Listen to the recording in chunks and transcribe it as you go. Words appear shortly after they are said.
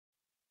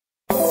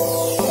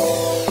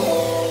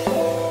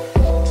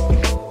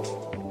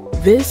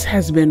This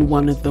has been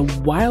one of the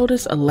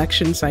wildest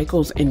election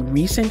cycles in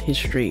recent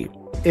history.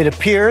 It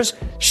appears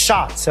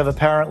shots have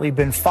apparently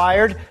been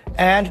fired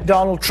and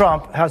Donald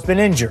Trump has been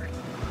injured.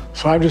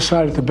 So I've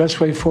decided the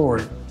best way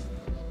forward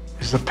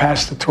is to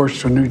pass the torch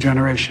to a new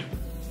generation.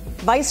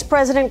 Vice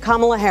President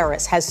Kamala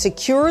Harris has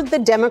secured the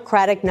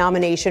Democratic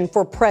nomination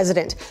for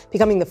president,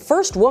 becoming the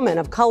first woman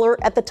of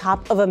color at the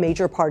top of a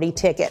major party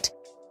ticket.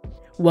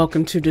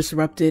 Welcome to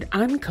Disrupted.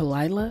 I'm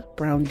Kalila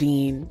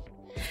Brown-Dean.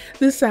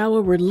 This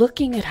hour, we're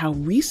looking at how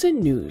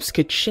recent news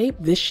could shape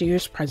this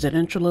year's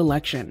presidential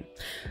election.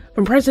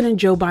 From President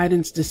Joe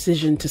Biden's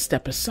decision to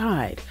step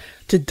aside,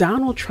 to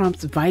Donald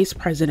Trump's vice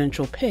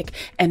presidential pick,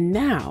 and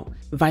now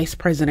Vice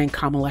President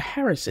Kamala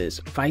Harris's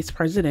vice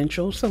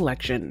presidential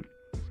selection.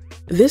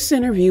 This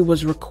interview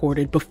was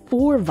recorded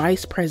before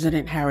Vice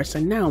President Harris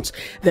announced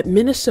that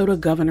Minnesota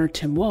Governor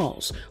Tim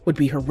Walz would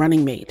be her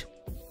running mate.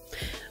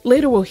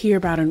 Later, we'll hear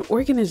about an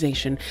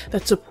organization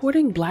that's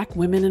supporting Black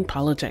women in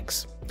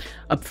politics.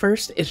 Up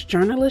first is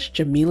journalist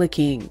Jamilah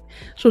King.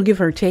 She'll give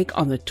her take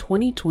on the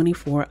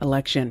 2024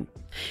 election.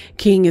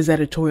 King is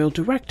editorial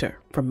director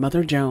for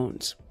Mother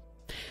Jones.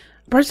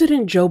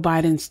 President Joe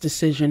Biden's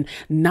decision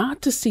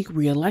not to seek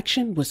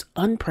re-election was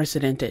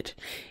unprecedented.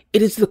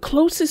 It is the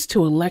closest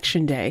to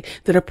Election Day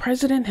that a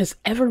president has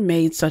ever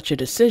made such a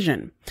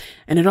decision,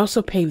 and it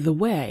also paved the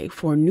way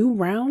for a new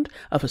round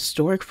of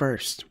historic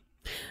firsts.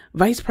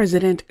 Vice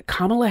President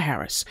Kamala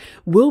Harris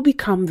will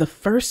become the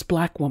first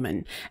Black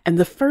woman and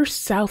the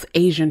first South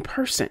Asian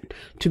person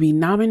to be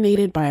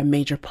nominated by a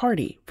major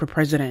party for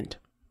president.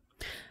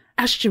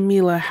 Ask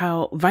Jamilah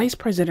how Vice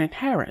President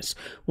Harris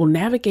will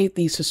navigate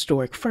these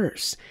historic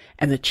firsts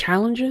and the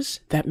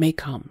challenges that may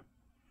come.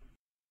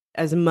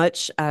 As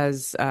much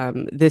as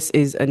this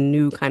is a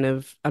new kind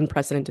of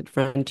unprecedented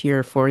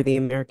frontier for the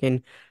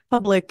American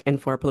public and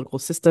for our political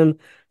system,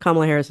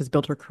 Kamala Harris has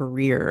built her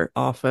career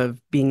off of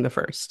being the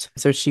first.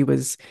 So she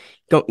was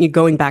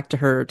going back to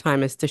her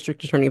time as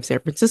district attorney of San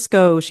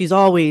Francisco. She's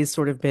always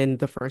sort of been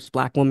the first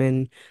Black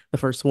woman, the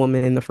first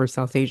woman, the first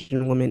South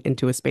Asian woman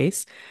into a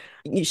space.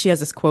 She has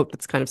this quote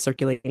that's kind of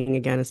circulating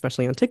again,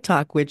 especially on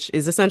TikTok, which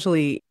is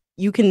essentially,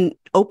 you can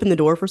open the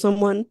door for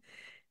someone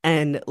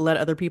and let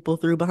other people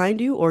through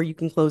behind you, or you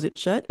can close it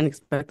shut and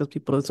expect those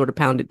people to sort of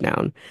pound it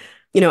down.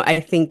 I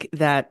think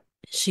that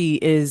she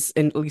is,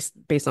 and at least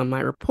based on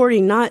my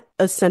reporting, not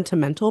a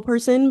sentimental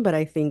person, but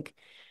I think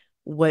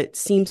what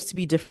seems to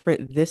be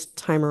different this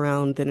time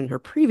around than in her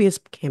previous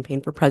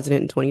campaign for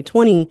president in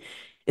 2020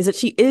 is that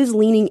she is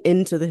leaning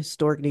into the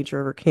historic nature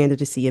of her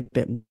candidacy a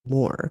bit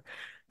more.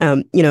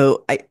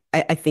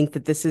 I think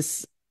that this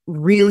is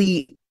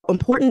really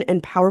important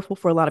and powerful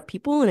for a lot of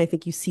people. And I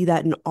think you see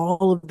that in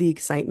all of the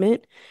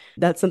excitement.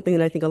 That's something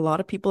that I think a lot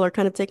of people are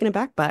kind of taken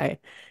aback by.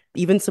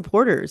 Even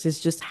supporters,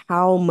 is just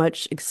how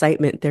much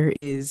excitement there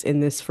is in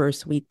this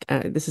first week.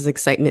 This is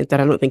excitement that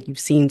I don't think you've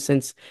seen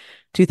since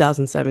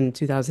 2007,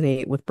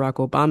 2008 with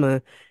Barack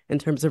Obama in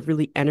terms of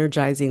really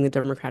energizing the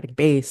Democratic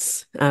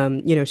base.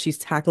 She's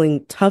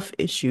tackling tough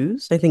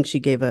issues. I think she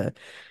gave a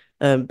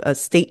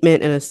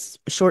statement and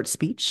a short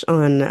speech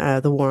on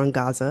the war on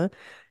Gaza.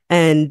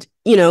 And,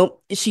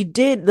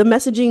 the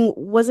messaging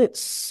wasn't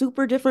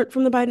super different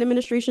from the Biden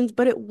administration's,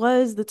 but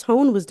the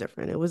tone was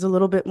different. It was a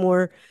little bit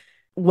more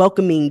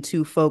welcoming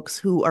to folks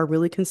who are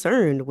really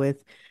concerned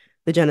with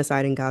the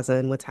genocide in Gaza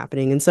and what's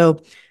happening. And so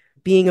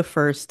being a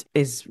first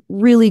is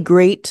really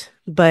great,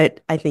 but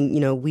I think,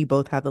 we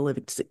both have the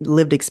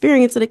lived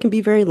experience that it can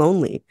be very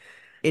lonely.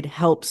 It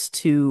helps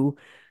to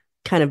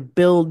kind of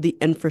build the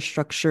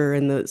infrastructure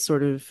and the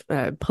sort of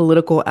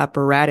political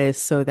apparatus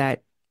so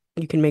that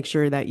you can make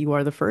sure that you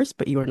are the first,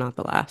 but you are not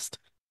the last.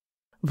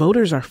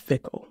 Voters are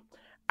fickle.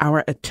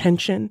 Our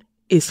attention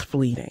is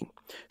fleeting.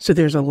 So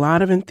there's a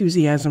lot of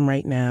enthusiasm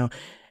right now.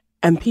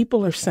 And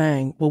people are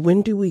saying, well,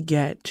 when do we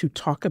get to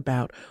talk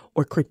about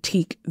or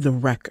critique the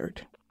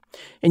record?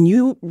 And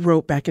you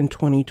wrote back in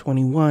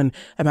 2021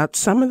 about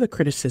some of the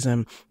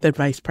criticism that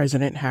Vice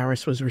President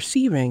Harris was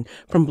receiving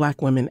from Black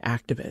women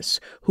activists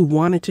who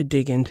wanted to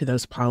dig into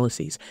those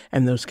policies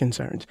and those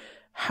concerns.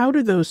 How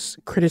do those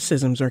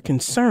criticisms or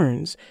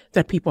concerns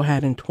that people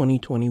had in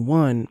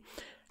 2021,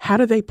 how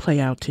do they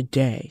play out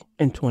today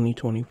in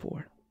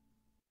 2024?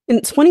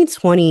 In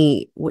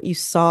 2020, what you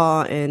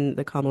saw in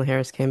the Kamala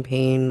Harris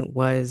campaign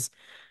was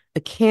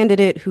a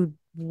candidate who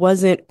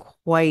wasn't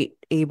quite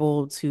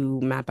able to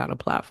map out a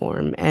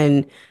platform.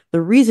 And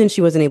the reason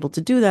she wasn't able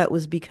to do that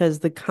was because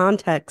the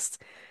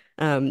context,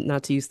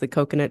 not to use the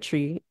coconut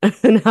tree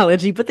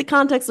analogy, but the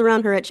context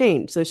around her had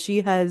changed. So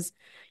she has,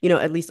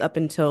 at least up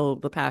until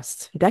the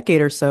past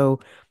decade or so,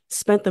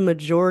 spent the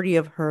majority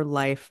of her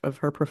life, of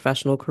her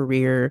professional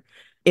career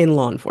in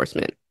law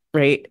enforcement.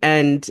 Right.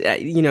 And,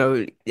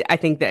 I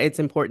think that it's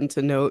important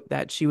to note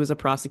that she was a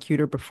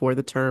prosecutor before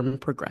the term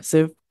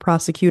progressive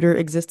prosecutor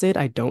existed.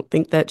 I don't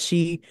think that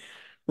she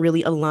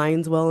really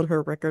aligns well, and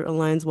her record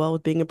aligns well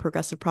with being a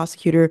progressive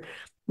prosecutor.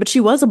 But she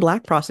was a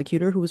Black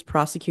prosecutor who was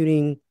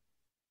prosecuting,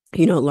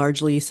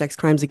 largely sex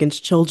crimes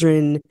against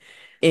children.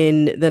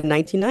 in the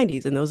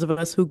 1990s. And those of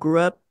us who grew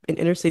up in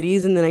inner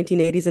cities in the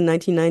 1980s and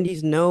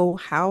 1990s know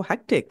how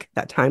hectic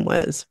that time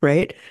was,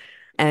 right?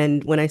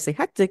 And when I say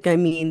hectic, I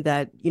mean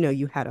that,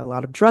 you had a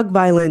lot of drug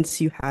violence,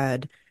 you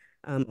had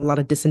a lot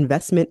of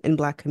disinvestment in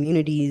Black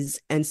communities.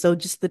 And so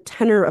just the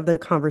tenor of the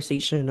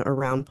conversation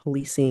around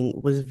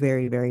policing was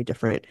very, very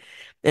different.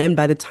 And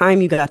by the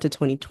time you got to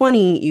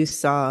 2020, you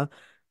saw,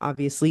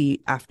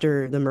 obviously,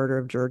 after the murder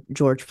of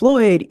George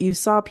Floyd, you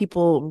saw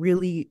people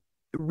really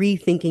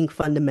rethinking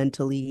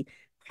fundamentally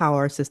how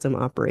our system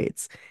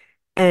operates.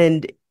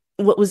 And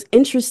what was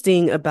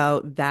interesting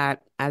about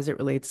that as it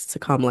relates to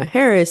Kamala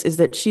Harris is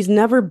that she's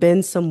never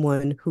been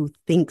someone who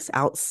thinks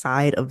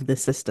outside of the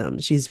system.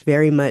 She's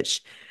very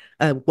much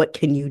what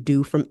can you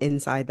do from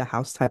inside the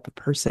house type of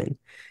person.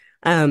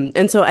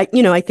 And so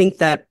I think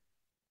that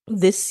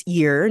this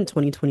year in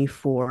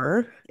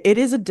 2024, it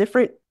is a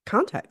different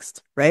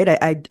context, right?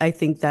 I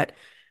think that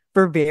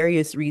for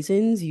various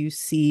reasons, you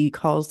see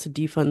calls to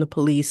defund the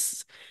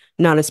police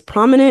not as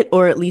prominent,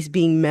 or at least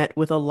being met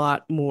with a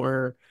lot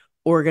more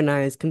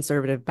organized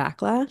conservative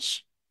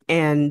backlash.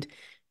 And,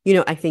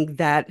 I think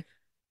that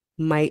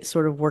might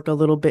sort of work a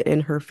little bit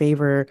in her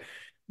favor.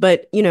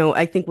 But,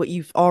 I think what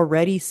you've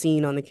already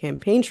seen on the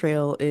campaign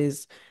trail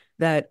is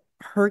that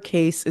her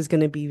case is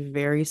going to be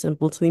very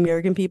simple to the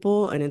American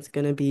people. And it's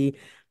going to be,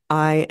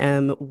 I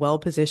am well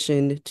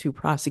positioned to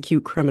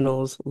prosecute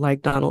criminals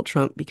like Donald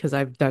Trump because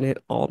I've done it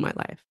all my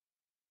life.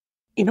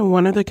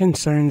 One of the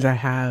concerns I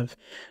have,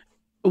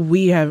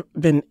 we have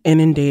been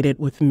inundated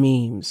with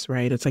memes,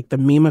 right? It's like the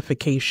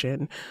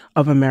memification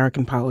of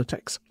American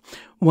politics.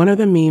 One of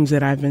the memes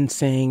that I've been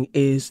seeing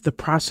is the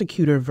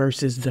prosecutor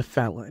versus the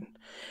felon.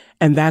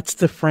 And that's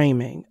the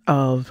framing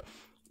of,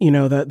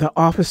 the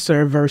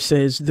officer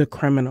versus the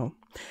criminal.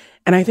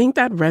 And I think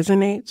that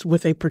resonates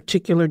with a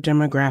particular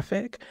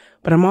demographic,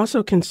 but I'm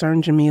also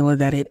concerned, Jamilah,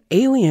 that it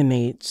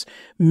alienates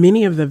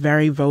many of the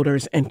very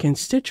voters and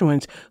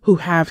constituents who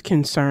have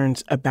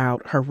concerns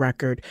about her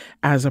record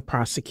as a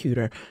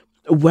prosecutor,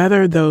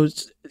 whether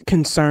those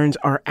concerns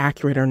are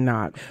accurate or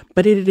not.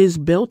 But it is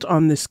built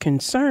on this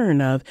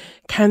concern of,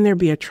 can there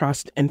be a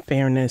trust and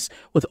fairness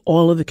with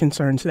all of the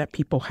concerns that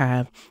people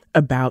have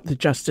about the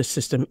justice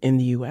system in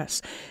the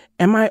U.S.?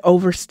 Am I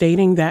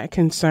overstating that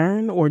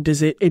concern, or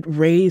does it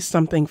raise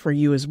something for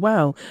you as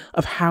well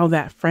of how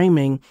that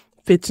framing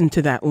fits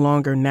into that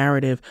longer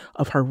narrative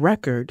of her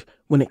record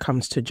when it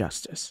comes to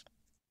justice?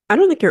 I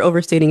don't think you're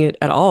overstating it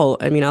at all.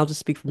 I mean, I'll just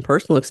speak from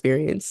personal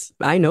experience.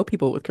 I know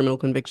people with criminal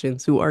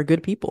convictions who are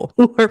good people,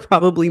 who are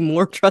probably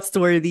more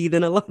trustworthy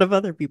than a lot of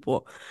other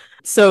people.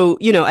 So,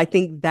 I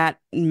think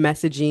that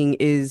messaging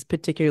is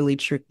particularly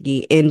tricky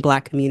in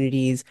Black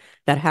communities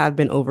that have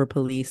been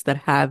over-policed, that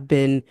have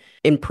been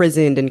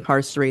imprisoned,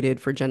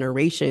 incarcerated for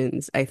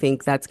generations. I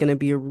think that's going to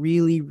be a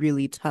really,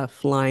 really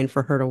tough line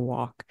for her to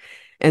walk.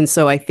 And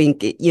so I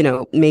think,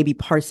 maybe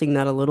parsing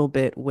that a little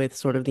bit with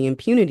sort of the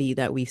impunity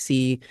that we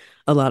see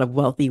a lot of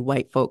wealthy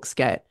white folks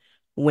get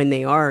when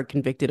they are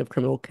convicted of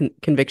criminal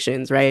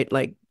convictions, right?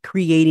 Like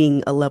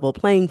creating a level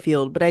playing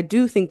field. But I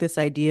do think this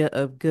idea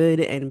of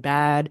good and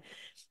bad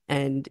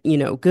and,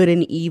 good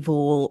and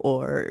evil,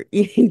 or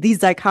these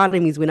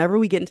dichotomies, whenever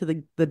we get into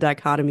the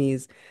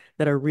dichotomies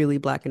that are really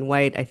Black and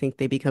white, I think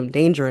they become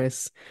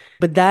dangerous.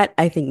 But that,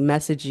 I think,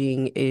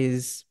 messaging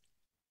is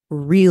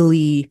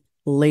really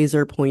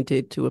laser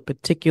pointed to a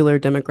particular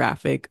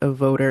demographic of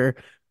voter,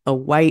 a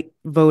white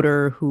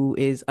voter who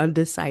is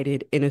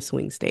undecided in a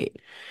swing state.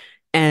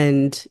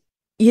 And,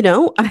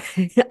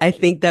 I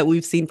think that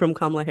we've seen from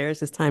Kamala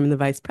Harris's time in the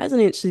vice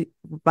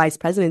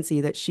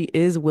presidency that she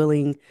is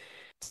willing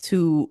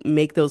to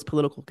make those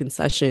political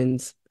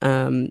concessions.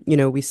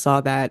 We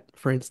saw that,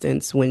 for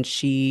instance, when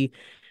she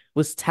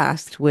was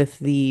tasked with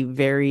the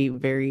very,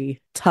 very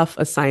tough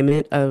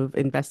assignment of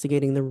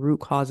investigating the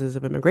root causes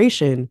of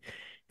immigration.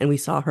 And we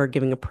saw her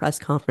giving a press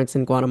conference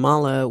in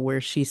Guatemala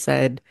where she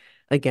said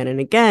again and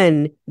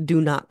again, do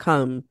not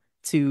come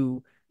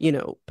to,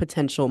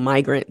 potential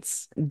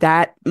migrants.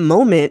 That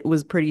moment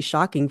was pretty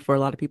shocking for a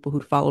lot of people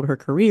who followed her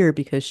career,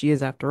 because she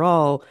is, after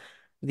all,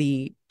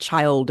 the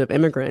child of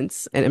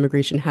immigrants, and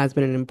immigration has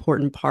been an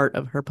important part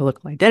of her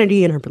political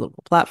identity and her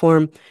political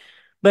platform.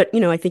 But,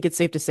 I think it's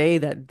safe to say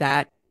that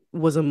that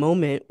was a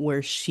moment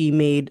where she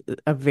made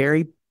a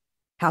very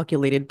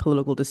calculated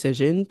political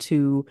decision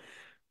to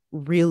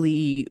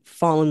really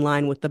fall in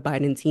line with the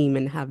Biden team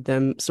and have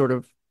them sort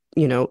of,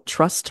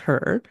 trust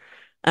her.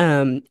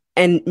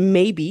 And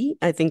maybe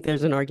I think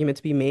there's an argument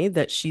to be made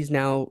that she's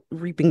now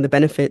reaping the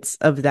benefits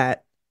of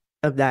that,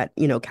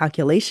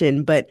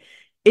 calculation. But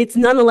it's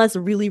nonetheless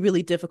really,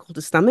 really difficult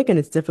to stomach, and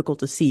it's difficult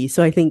to see.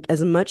 So I think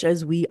as much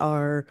as we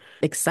are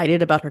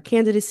excited about her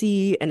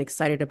candidacy and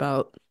excited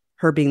about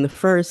her being the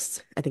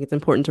first, I think it's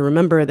important to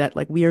remember that,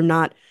 like, we are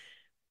not,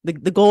 the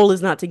goal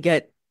is not to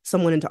get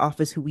someone into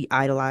office who we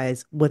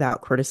idolize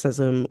without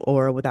criticism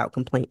or without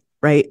complaint,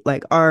 right?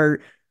 Like our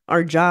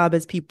job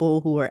as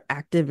people who are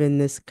active in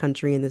this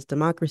country, in this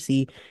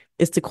democracy,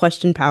 is to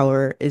question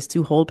power, is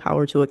to hold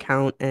power to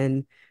account.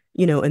 And,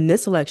 in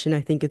this election,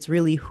 I think it's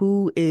really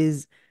who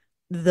is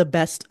the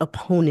best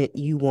opponent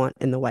you want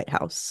in the White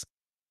House.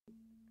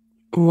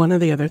 One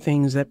of the other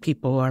things that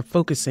people are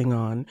focusing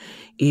on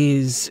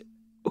is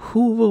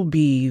who will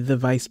be the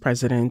vice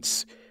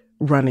president's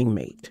running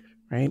mate,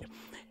 right?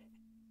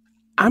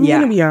 I'm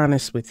going to be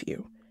honest with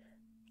you.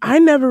 I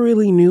never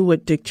really knew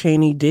what Dick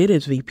Cheney did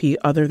as VP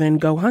other than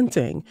go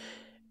hunting.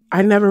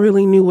 I never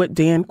really knew what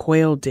Dan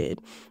Quayle did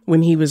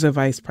when he was a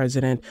vice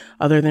president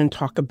other than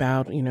talk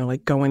about,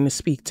 like going to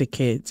speak to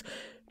kids.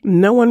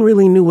 No one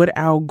really knew what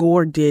Al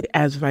Gore did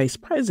as vice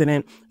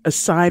president,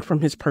 aside from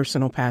his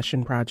personal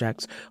passion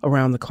projects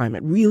around the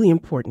climate. Really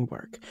important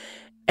work.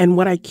 And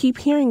what I keep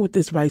hearing with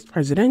this vice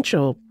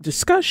presidential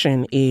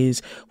discussion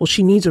is, well,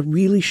 she needs a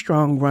really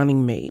strong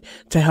running mate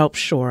to help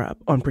shore up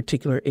on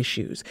particular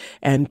issues.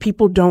 And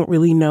people don't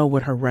really know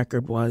what her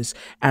record was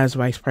as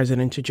vice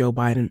president to Joe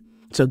Biden.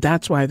 So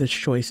that's why this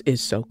choice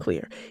is so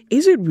clear.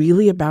 Is it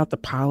really about the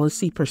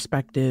policy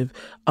perspective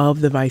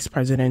of the vice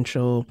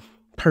presidential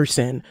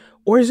person?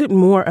 Or is it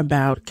more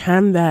about,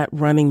 can that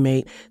running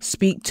mate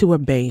speak to a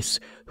base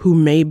who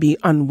may be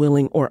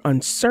unwilling or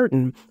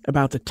uncertain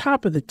about the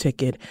top of the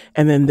ticket,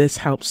 and then this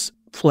helps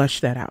flesh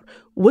that out?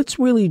 What's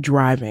really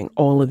driving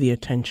all of the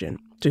attention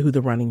to who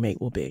the running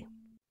mate will be?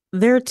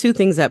 There are two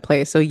things at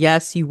play. So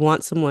yes, you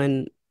want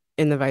someone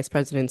in the vice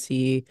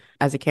presidency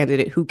as a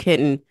candidate who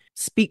can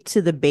speak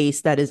to the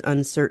base that is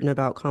uncertain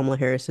about Kamala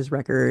Harris's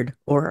record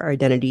or her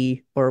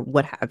identity or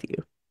what have you.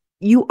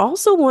 You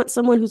also want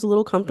someone who's a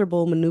little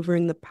comfortable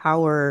maneuvering the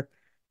power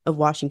of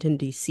Washington,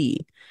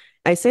 D.C.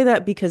 I say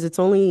that because it's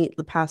only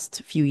the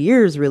past few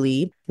years,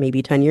 really,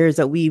 maybe 10 years,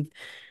 that we've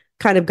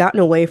kind of gotten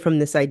away from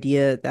this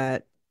idea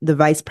that the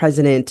vice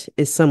president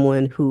is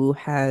someone who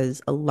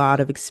has a lot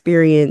of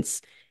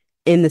experience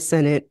in the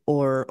Senate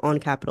or on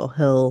Capitol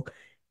Hill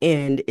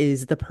and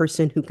is the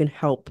person who can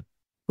help,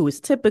 who is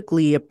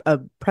typically a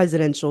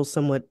presidential,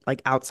 somewhat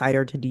like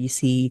outsider to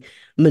DC,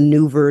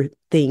 maneuver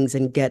things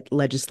and get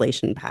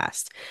legislation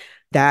passed.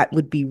 That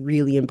would be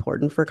really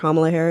important for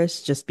Kamala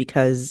Harris, just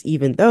because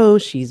even though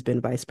she's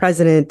been vice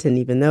president and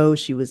even though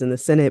she was in the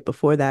Senate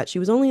before that, she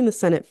was only in the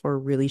Senate for a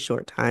really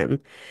short time.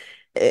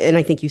 And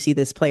I think you see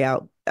this play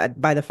out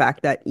by the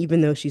fact that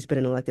even though she's been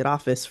in elected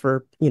office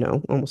for,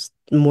 almost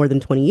more than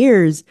 20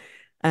 years,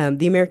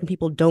 the American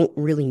people don't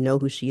really know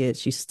who she is.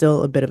 She's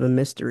still a bit of a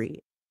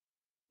mystery.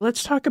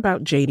 Let's talk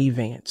about J.D.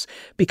 Vance,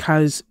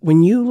 because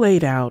when you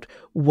laid out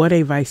what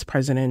a vice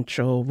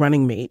presidential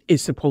running mate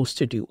is supposed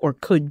to do or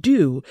could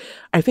do,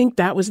 I think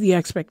that was the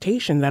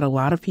expectation that a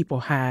lot of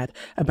people had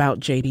about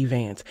J.D.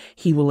 Vance.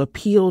 He will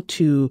appeal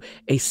to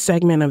a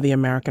segment of the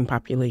American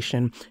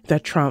population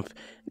that Trump,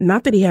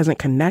 not that he hasn't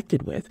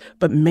connected with,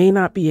 but may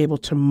not be able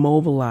to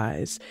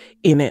mobilize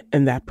in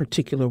that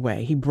particular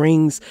way. He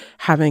brings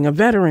having a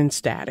veteran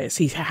status.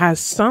 He has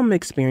some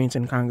experience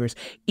in Congress,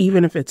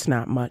 even if it's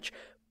not much.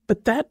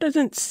 But that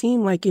doesn't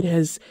seem like it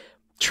has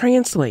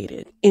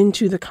translated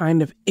into the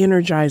kind of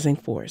energizing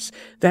force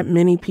that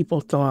many people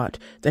thought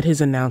that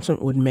his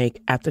announcement would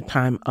make at the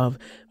time of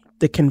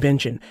the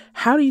convention.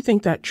 How do you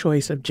think that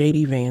choice of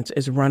J.D. Vance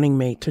as running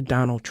mate to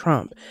Donald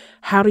Trump,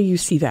 how do you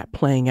see that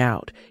playing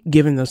out,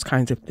 given those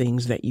kinds of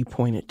things that you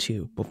pointed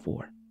to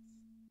before?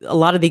 A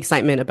lot of the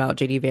excitement about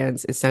J.D.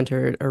 Vance is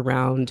centered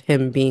around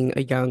him being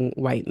a young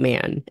white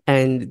man.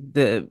 And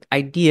the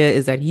idea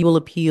is that he will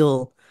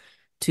appeal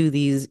to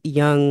these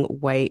young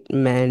white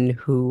men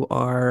who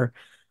are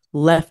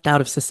left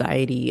out of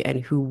society and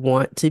who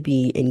want to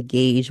be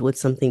engaged with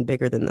something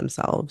bigger than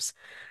themselves.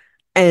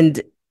 And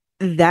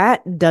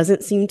that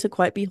doesn't seem to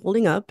quite be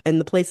holding up.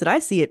 And the place that I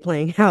see it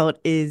playing out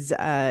is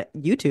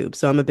YouTube.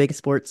 So I'm a big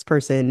sports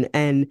person.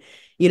 And,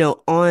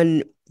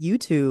 on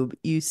YouTube,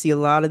 you see a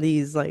lot of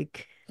these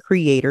like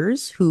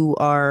creators who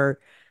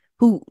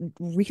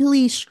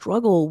really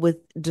struggle with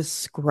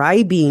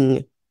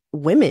describing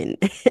women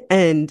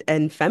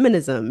and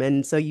feminism.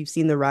 And so you've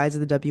seen the rise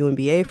of the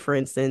WNBA, for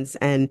instance,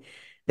 and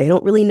they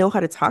don't really know how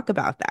to talk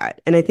about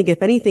that. And I think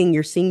if anything,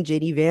 you're seeing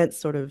JD Vance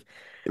sort of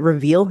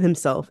reveal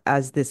himself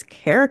as this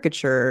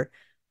caricature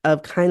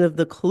of kind of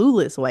the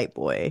clueless white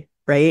boy,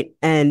 right?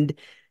 And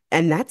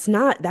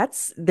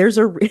there's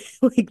a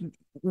like,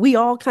 we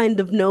all kind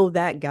of know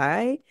that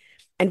guy,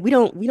 and we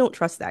don't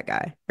trust that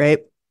guy, right?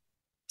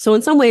 So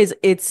in some ways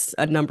it's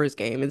a numbers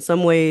game. In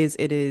some ways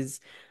it is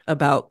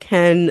about,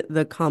 can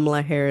the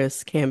Kamala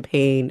Harris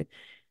campaign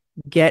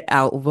get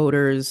out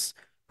voters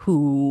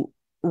who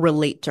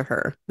relate to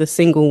her, the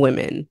single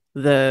women,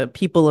 the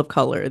people of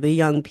color, the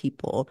young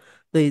people,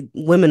 the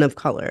women of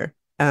color.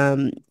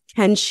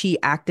 Can she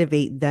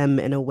activate them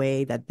in a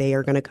way that they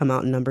are going to come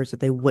out in numbers that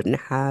they wouldn't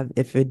have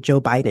if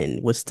Joe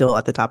Biden was still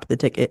at the top of the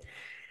ticket?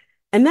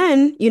 And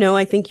then,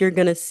 I think you're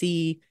going to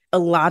see a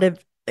lot of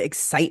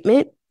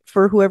excitement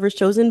for whoever's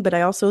chosen. But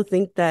I also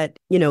think that,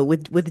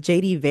 with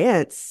JD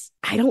Vance,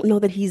 I don't know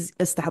that he's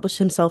established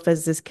himself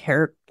as this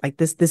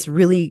this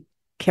really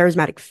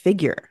charismatic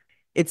figure.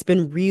 It's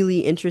been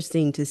really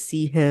interesting to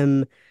see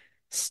him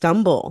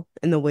stumble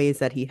in the ways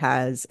that he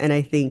has. And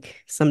I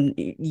think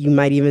you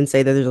might even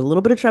say that there's a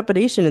little bit of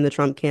trepidation in the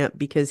Trump camp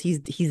because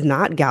he's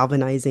not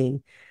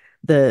galvanizing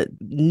the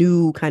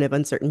new kind of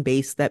uncertain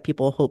base that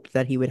people hoped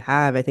that he would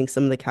have. I think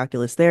some of the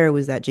calculus there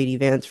was that JD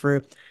Vance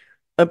for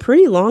a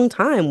pretty long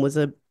time was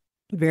a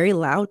very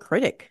loud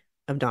critic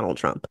of Donald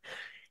Trump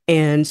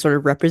and sort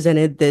of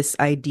represented this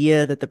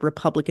idea that the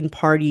Republican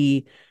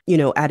Party,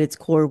 at its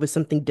core was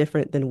something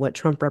different than what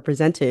Trump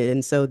represented.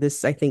 And so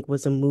this, I think,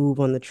 was a move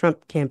on the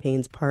Trump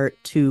campaign's part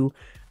to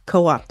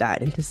co-opt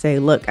that and to say,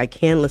 look, I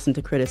can listen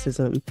to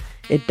criticism.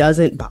 It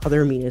doesn't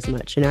bother me as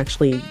much. And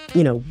actually,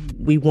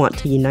 we want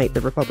to unite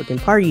the Republican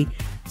Party.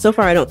 So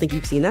far, I don't think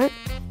you've seen that.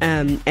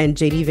 And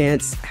JD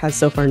Vance has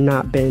so far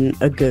not been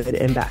a good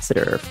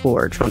ambassador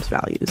for Trump's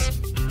values.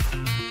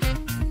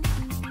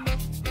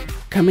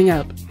 Coming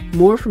up,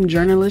 more from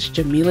journalist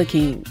Jamilah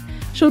King.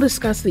 She'll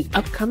discuss the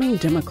upcoming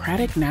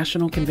Democratic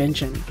National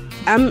Convention.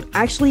 I'm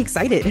actually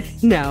excited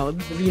now.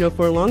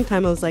 For a long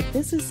time, I was like,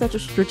 this is such a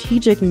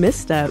strategic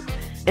misstep.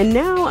 And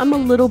now I'm a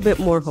little bit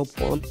more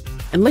hopeful.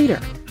 And later,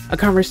 a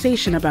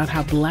conversation about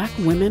how Black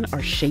women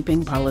are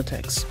shaping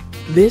politics.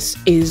 This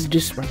is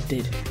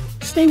Disrupted.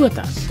 Stay with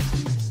us.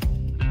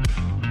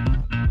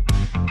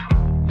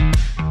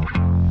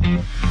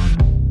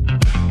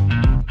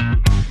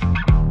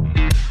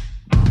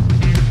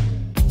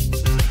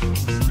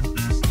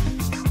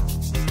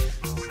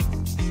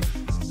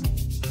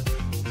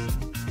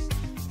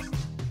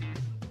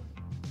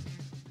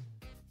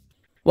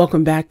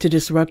 Welcome back to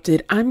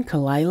Disrupted. I'm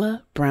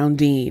Kalila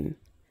Brown-Dean.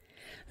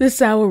 This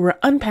hour, we're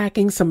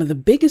unpacking some of the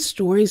biggest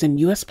stories in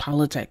U.S.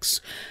 politics,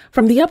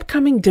 from the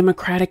upcoming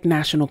Democratic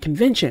National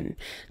Convention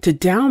to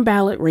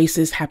down-ballot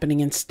races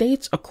happening in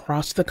states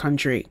across the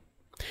country.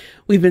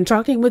 We've been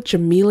talking with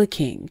Jamilah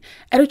King,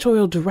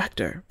 editorial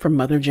director for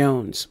Mother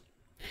Jones.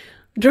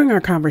 During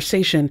our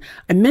conversation,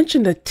 I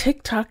mentioned a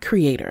TikTok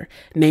creator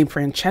named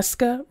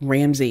Francesca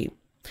Ramsey.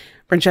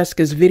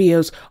 Francesca's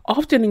videos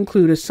often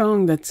include a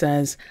song that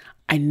says,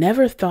 "I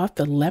never thought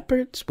the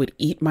leopards would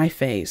eat my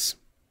face."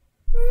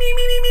 Me.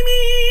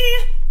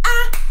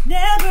 I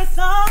never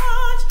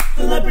thought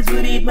the leopards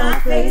would eat my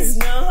face.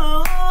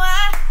 No,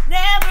 I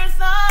never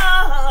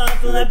thought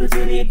the leopards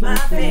would eat my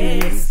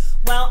face.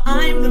 Well,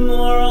 I'm the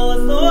moral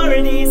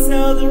authority,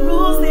 so the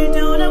rules, they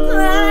don't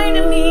apply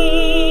to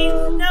me.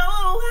 No,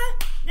 I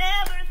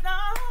never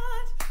thought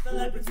the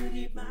leopards would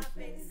eat my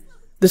face.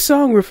 The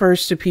song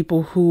refers to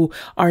people who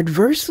are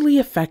adversely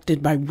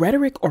affected by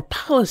rhetoric or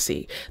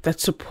policy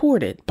that's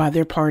supported by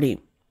their party.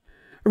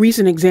 A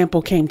recent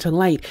example came to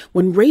light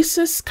when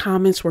racist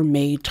comments were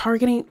made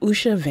targeting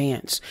Usha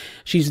Vance.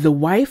 She's the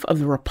wife of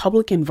the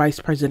Republican vice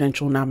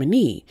presidential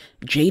nominee,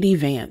 JD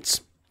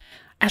Vance.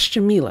 Ask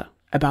Jamilah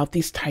about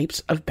these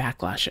types of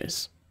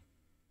backlashes.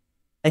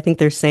 I think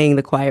they're saying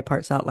the quiet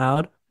parts out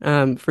loud.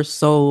 For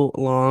so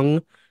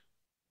long,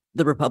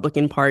 the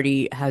Republican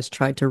Party has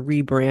tried to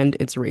rebrand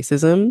its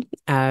racism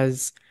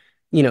as,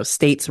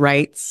 states'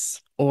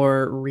 rights,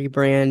 or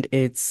rebrand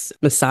its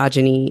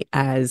misogyny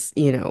as,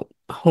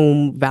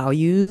 home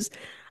values.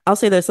 I'll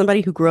say that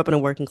somebody who grew up in a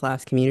working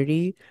class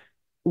community,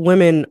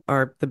 women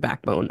are the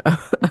backbone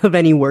of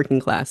any working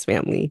class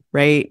family,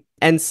 right?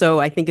 And so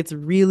I think it's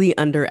really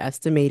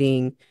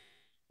underestimating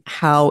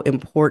how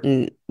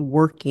important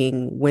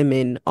working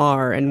women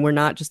are. And we're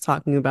not just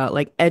talking about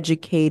like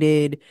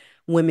educated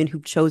women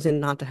who've chosen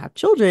not to have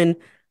children.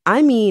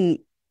 I mean,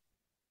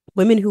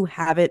 women who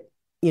haven't,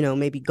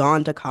 maybe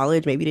gone to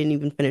college, maybe didn't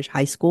even finish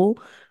high school,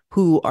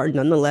 who are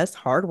nonetheless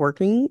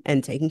hardworking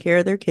and taking care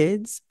of their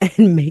kids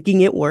and making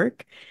it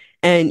work.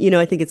 And,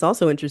 I think it's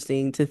also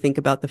interesting to think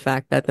about the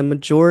fact that the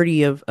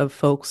majority of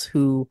folks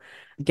who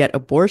get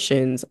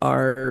abortions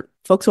are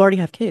folks who already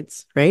have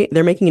kids, right?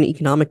 They're making an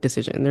economic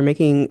decision. They're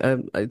making,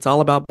 it's all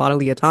about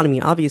bodily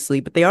autonomy, obviously,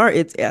 but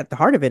it's at the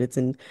heart of it. It's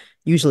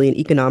usually an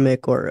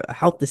economic or a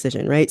health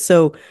decision, right?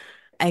 So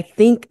I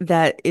think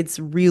that it's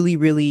really,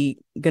 really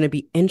going to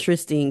be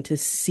interesting to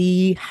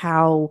see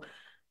how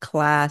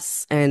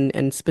class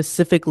and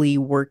specifically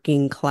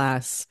working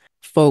class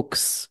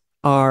folks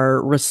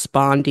are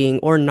responding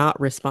or not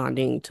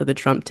responding to the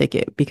Trump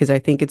ticket, because I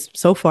think it's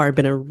so far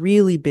been a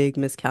really big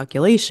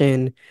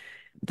miscalculation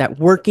that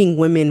working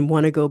women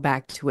want to go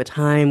back to a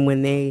time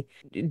when they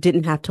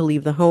didn't have to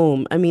leave the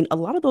home. I mean, a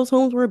lot of those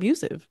homes were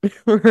abusive,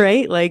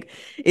 right? Like,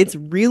 it's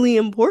really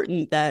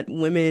important that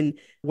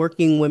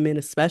working women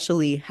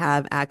especially,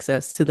 have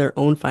access to their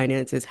own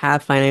finances,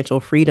 have financial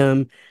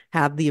freedom,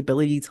 have the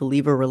ability to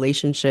leave a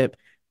relationship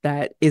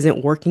that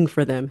isn't working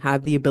for them,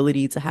 have the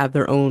ability to have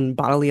their own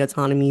bodily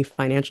autonomy,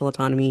 financial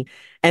autonomy.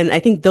 And I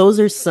think those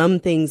are some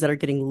things that are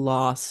getting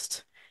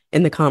lost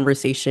in the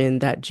conversation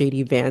that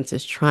JD Vance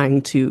is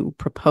trying to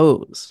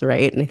propose,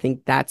 right? And I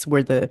think that's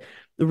where the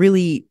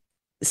really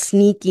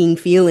sneaking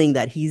feeling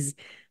that he's,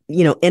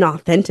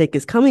 inauthentic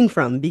is coming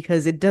from,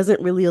 because it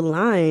doesn't really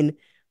align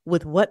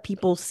with what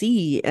people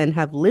see and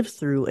have lived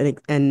through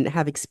and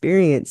have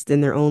experienced in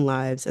their own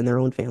lives and their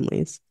own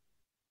families.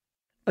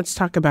 Let's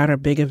talk about a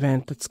big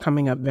event that's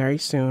coming up very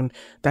soon.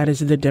 That is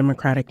the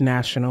Democratic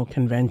National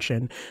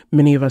Convention.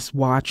 Many of us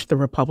watch the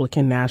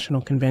Republican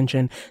National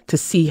Convention to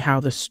see how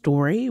the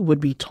story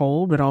would be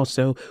told, but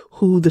also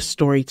who the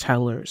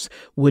storytellers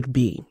would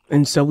be.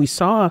 And so we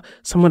saw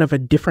somewhat of a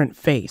different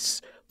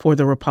face for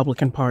the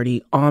Republican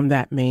Party on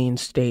that main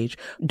stage.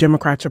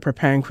 Democrats are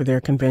preparing for their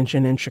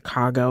convention in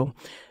Chicago.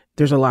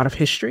 There's a lot of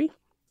history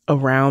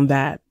around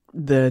that,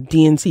 the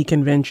DNC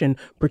convention,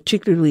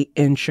 particularly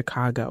in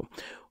Chicago.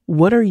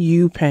 What are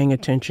you paying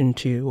attention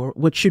to, or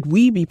what should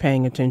we be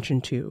paying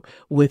attention to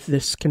with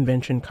this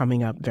convention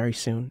coming up very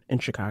soon in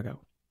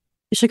Chicago?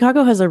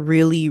 Chicago has a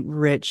really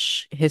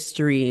rich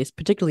history,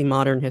 particularly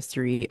modern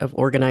history of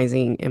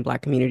organizing in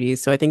Black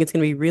communities. So I think it's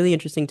going to be really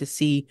interesting to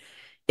see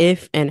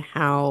if and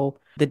how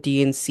the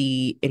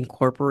DNC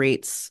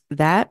incorporates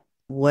that.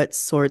 What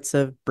sorts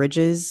of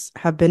bridges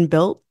have been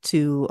built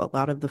to a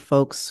lot of the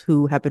folks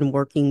who have been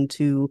working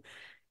to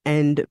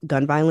end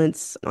gun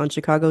violence on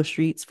Chicago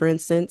streets, for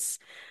instance.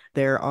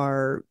 There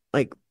are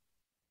like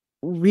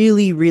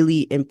really,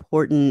 really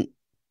important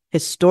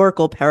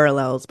historical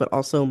parallels, but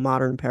also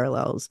modern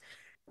parallels.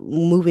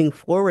 Moving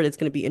forward, it's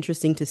going to be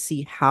interesting to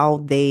see how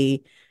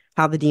the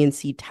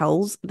DNC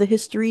tells the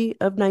history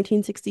of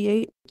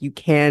 1968. You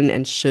can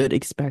and should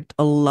expect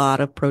a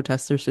lot of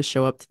protesters to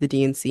show up to the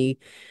DNC,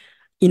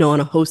 on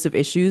a host of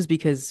issues,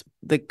 because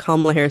the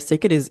Kamala Harris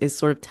ticket is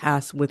sort of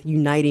tasked with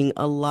uniting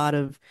a lot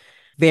of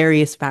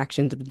various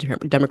factions of the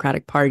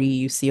Democratic Party.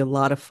 You see a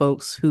lot of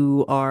folks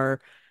who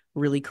are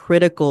really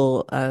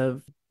critical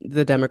of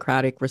the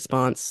Democratic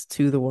response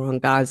to the war on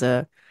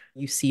Gaza.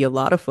 You see a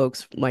lot of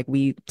folks, like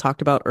we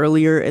talked about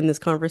earlier in this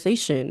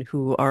conversation,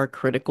 who are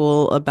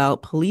critical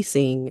about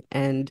policing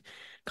and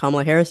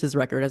Kamala Harris's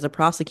record as a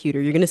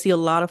prosecutor. You're going to see a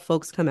lot of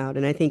folks come out.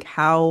 And I think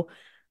how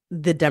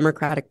the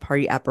Democratic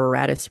Party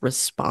apparatus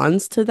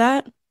responds to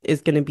that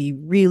is going to be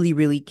really,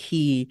 really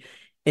key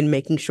in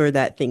making sure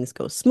that things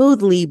go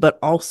smoothly, but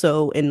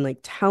also in like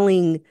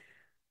telling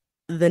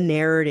the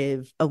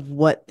narrative of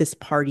what this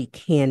party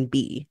can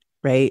be,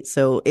 right?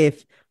 So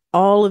if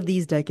all of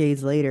these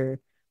decades later,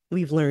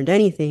 we've learned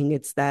anything,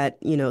 it's that,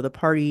 the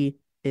party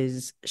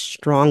is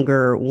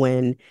stronger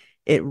when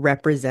it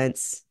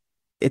represents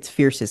its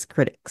fiercest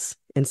critics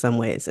in some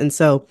ways. And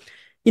so,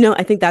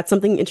 I think that's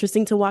something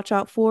interesting to watch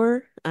out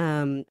for.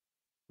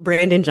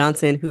 Brandon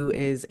Johnson, who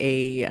is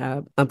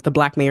the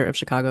Black mayor of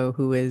Chicago,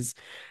 who is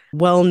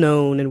well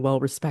known and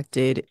well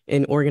respected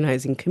in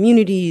organizing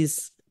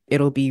communities.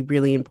 It'll be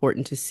really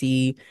important to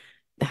see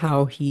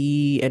how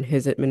he and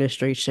his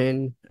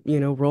administration,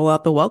 roll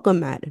out the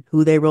welcome mat,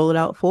 who they roll it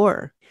out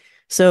for.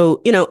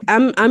 So,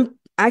 I'm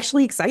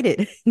actually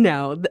excited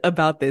now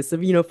about this.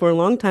 For a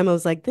long time, I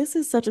was like, this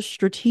is such a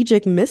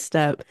strategic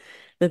misstep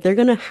that they're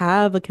going to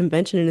have a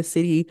convention in a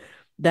city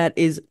that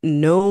is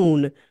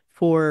known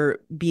for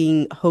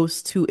being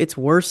host to its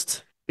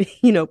worst,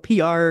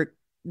 PR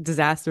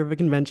disaster of a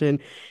convention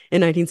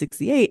in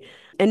 1968.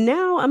 And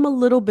now I'm a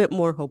little bit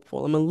more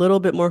hopeful. I'm a little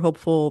bit more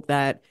hopeful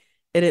that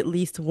it at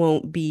least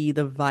won't be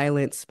the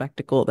violent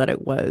spectacle that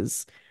it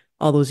was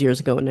all those years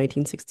ago in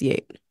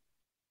 1968.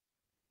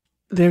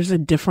 There's a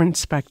different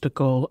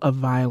spectacle of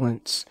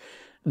violence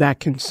that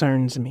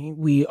concerns me.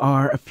 We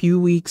are a few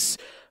weeks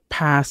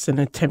past an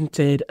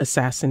attempted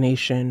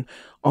assassination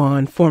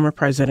on former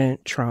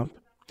President Trump.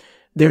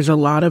 There's a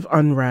lot of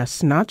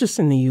unrest, not just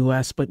in the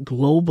US, but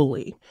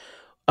globally,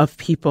 of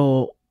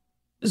people's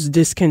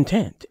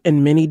discontent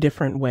in many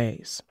different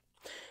ways.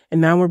 And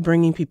now we're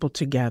bringing people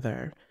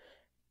together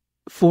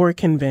for a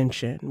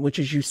convention, which,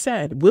 as you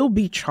said, will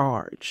be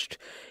charged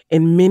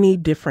in many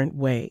different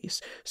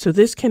ways. So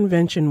this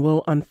convention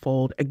will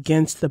unfold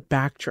against the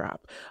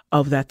backdrop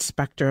of that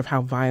specter of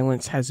how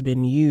violence has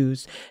been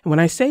used. And when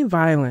I say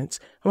violence,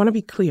 I want to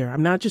be clear.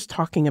 I'm not just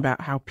talking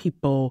about how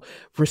people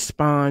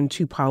respond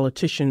to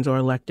politicians or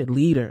elected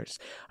leaders.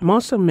 I'm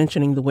also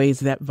mentioning the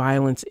ways that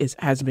violence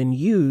has been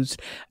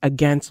used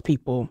against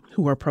people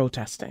who are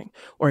protesting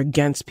or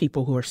against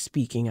people who are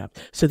speaking up.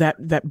 So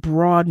that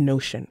broad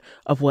notion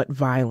of what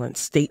violence,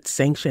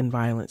 state-sanctioned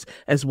violence,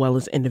 as well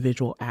as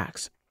individual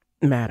acts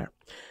matter.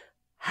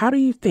 How do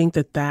you think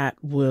that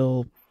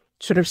will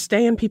sort of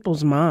stay in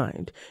people's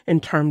mind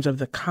in terms of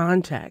the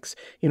context?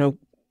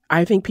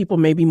 I think people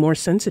may be more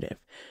sensitive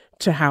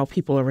to how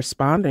people are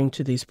responding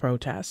to these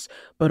protests,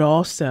 but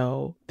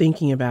also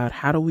thinking about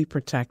how do we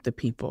protect the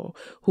people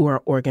who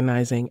are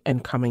organizing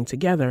and coming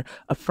together,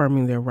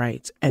 affirming their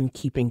rights and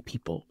keeping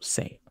people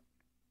safe.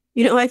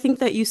 I think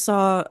that you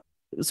saw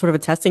sort of a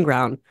testing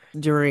ground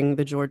during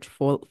the George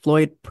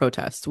Floyd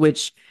protest,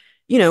 which,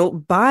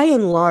 by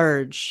and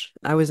large,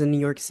 I was in New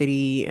York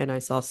City and I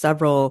saw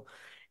several,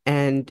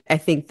 and I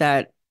think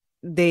that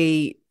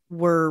they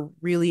were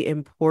really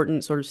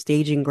important sort of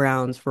staging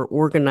grounds for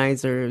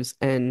organizers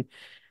and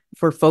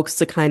for folks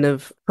to kind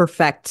of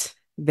perfect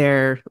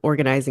their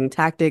organizing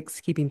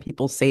tactics, keeping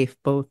people safe,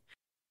 both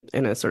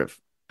in a sort of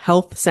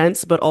health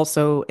sense, but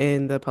also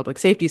in the public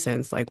safety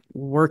sense, like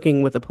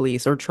working with the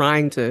police or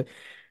trying to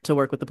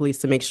work with the police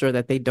to make sure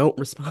that they don't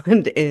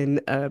respond in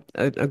an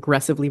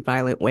aggressively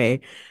violent way.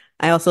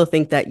 I also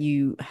think that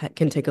you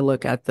can take a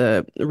look at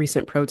the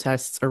recent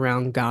protests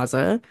around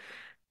Gaza.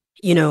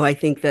 I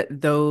think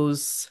that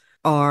those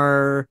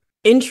are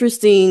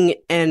interesting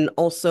and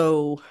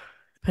also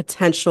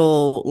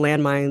potential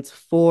landmines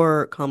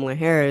for Kamala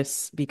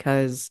Harris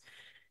because,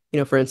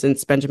 for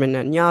instance, Benjamin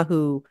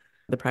Netanyahu,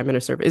 the Prime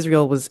Minister of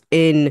Israel, was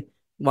in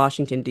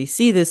Washington,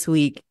 D.C. this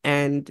week,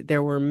 and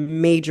there were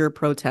major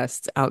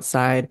protests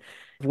outside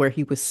where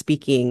he was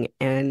speaking,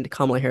 and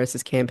Kamala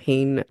Harris's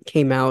campaign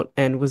came out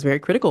and was very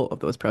critical of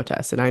those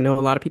protests. And I know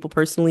a lot of people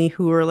personally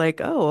who are like,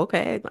 oh,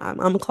 okay, I'm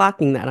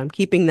clocking that. I'm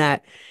keeping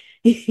that,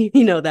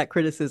 that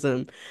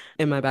criticism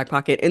in my back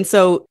pocket. And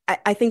so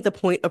I think the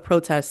point of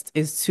protest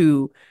is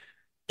to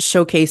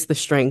showcase the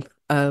strength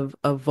of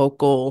a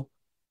vocal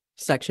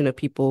section of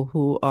people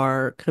who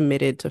are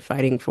committed to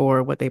fighting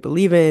for what they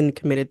believe in,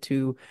 committed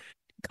to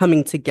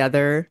coming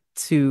together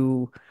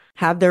to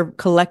have their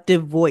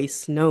collective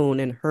voice known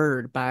and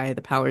heard by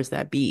the powers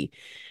that be.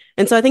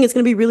 And so I think it's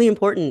going to be really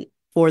important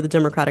for the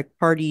Democratic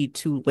Party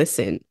to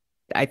listen.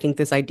 I think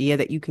this idea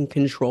that you can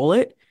control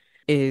it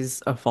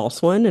is a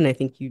false one. And I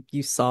think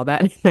you saw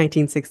that in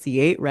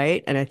 1968,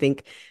 right? And I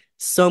think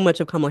so much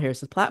of Kamala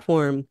Harris's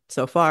platform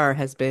so far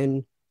has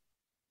been,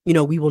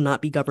 we will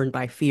not be governed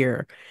by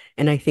fear.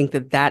 And I think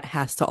that that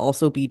has to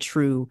also be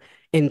true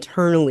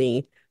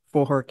internally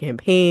for her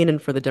campaign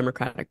and for the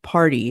Democratic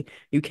Party.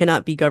 You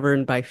cannot be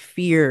governed by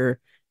fear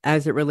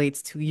as it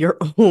relates to your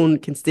own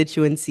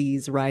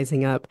constituencies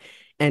rising up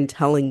and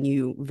telling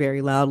you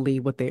very loudly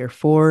what they are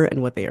for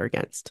and what they are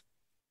against.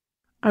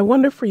 I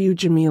wonder for you,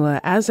 Jamilah,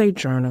 as a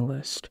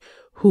journalist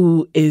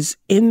who is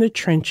in the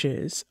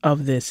trenches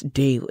of this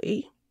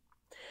daily,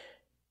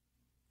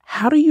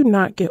 how do you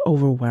not get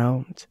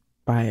overwhelmed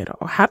by it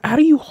all? How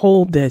do you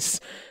hold this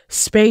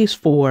space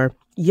for,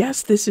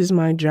 yes, this is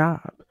my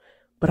job,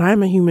 but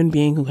I'm a human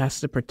being who has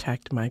to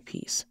protect my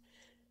peace?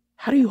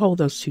 How do you hold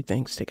those two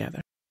things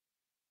together?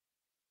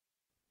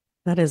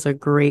 That is a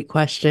great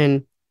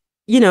question.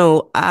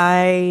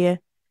 I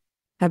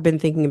have been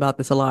thinking about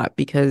this a lot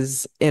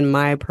because in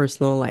my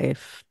personal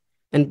life,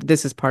 and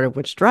this is part of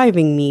what's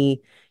driving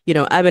me,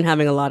 I've been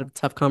having a lot of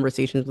tough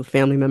conversations with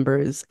family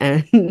members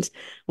and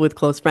with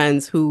close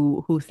friends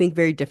who think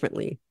very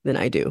differently than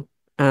I do,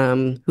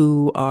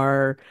 who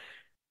are,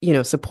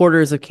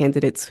 supporters of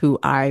candidates who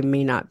I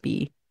may not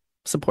be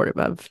supportive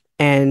of.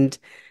 And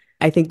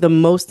I think the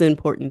most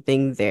important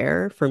thing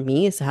there for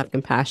me is to have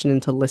compassion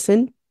and to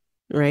listen,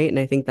 right? And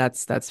I think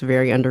that's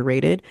very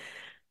underrated.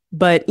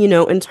 But,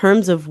 in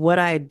terms of what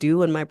I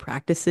do in my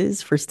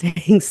practices for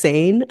staying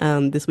sane,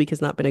 this week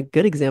has not been a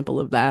good example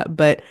of that.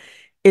 But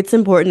it's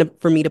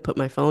important for me to put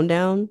my phone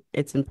down.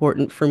 It's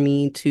important for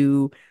me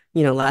to,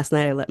 last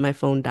night I let my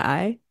phone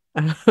die.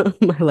 I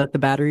let the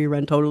battery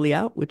run totally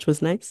out, which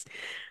was nice.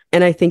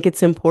 And I think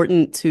it's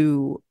important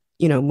to,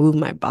 move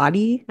my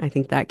body. I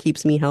think that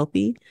keeps me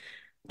healthy.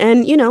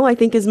 And, I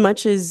think as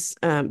much as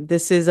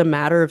this is a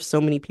matter of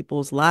so many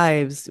people's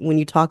lives, when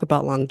you talk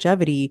about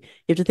longevity,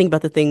 you have to think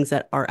about the things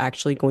that are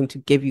actually going to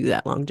give you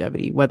that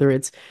longevity, whether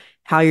it's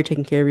how you're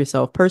taking care of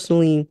yourself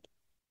personally,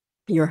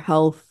 your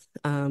health,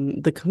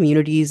 the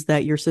communities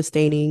that you're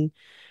sustaining,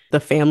 the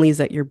families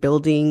that you're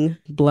building,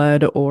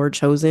 blood or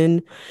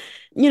chosen.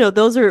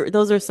 Those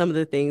are some of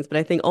the things. But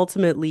I think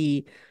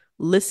ultimately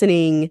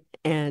listening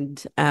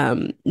and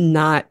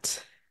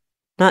not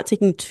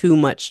taking too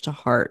much to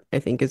heart, I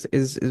think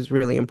is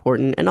really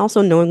important. And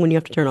also knowing when you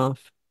have to turn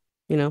off,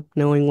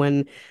 knowing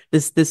when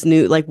this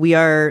new, like, we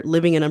are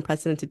living in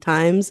unprecedented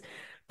times,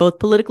 both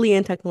politically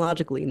and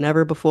technologically.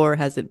 Never before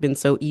has it been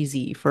so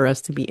easy for us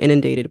to be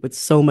inundated with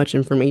so much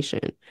information.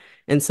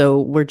 And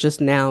so we're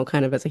just now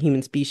kind of as a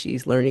human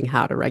species learning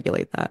how to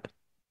regulate that.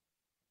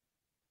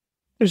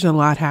 There's a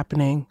lot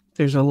happening.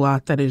 There's a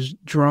lot that is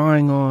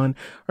drawing on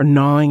or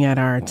gnawing at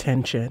our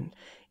attention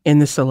in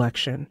this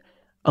election.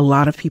 A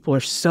lot of people are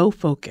so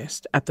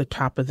focused at the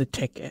top of the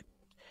ticket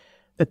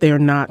that they are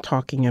not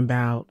talking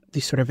about the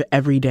sort of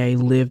everyday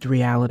lived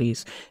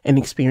realities and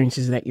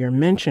experiences that you're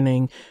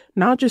mentioning,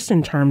 not just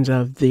in terms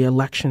of the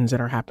elections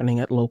that are happening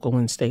at local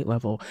and state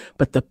level,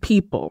 but the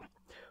people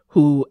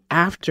who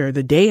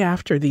the day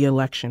after the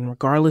election,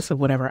 regardless of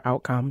whatever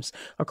outcomes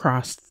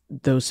across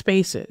those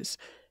spaces,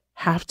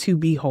 have to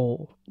be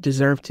whole,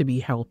 deserve to be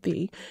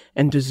healthy,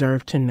 and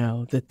deserve to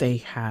know that they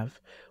have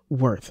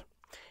worth.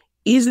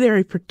 Is there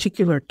a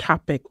particular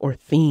topic or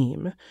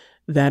theme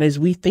that, as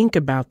we think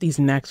about these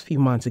next few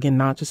months, again,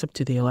 not just up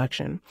to the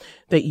election,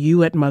 that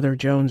you at Mother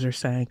Jones are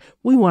saying,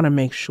 we want to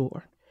make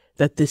sure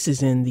that this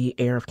is in the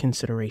air of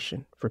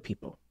consideration for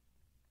people?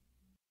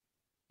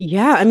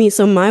 Yeah, I mean,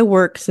 so my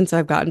work since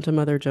I've gotten to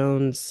Mother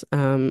Jones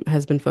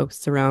has been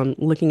focused around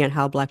looking at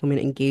how Black women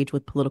engage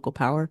with political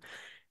power.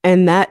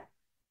 And that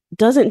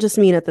doesn't just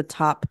mean at the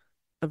top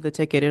of the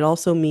ticket. It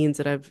also means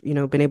that I've,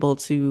 been able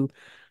to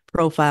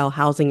profile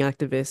housing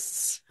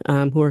activists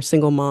who are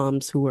single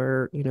moms who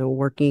are,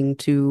 working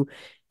to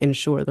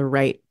ensure the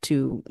right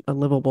to a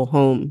livable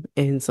home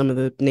in some of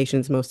the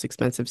nation's most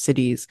expensive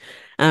cities.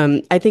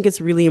 I think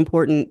it's really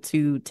important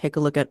to take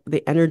a look at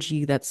the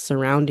energy that's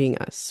surrounding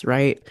us,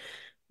 right?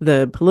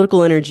 the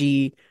political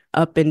energy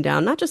up and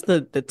down, not just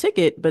the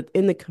ticket, but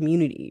in the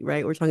community,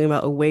 right? We're talking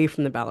about away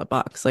from the ballot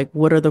box. Like,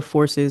 what are the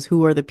forces?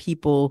 Who are the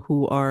people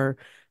who are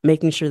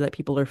making sure that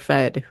people are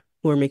fed,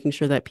 who are making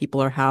sure that people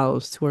are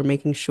housed, who are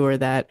making sure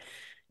that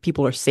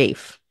people are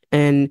safe?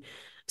 And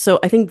so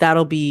I think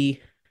that'll be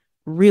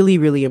really,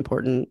 really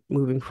important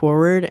moving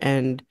forward.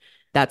 And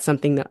that's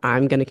something that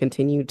I'm going to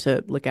continue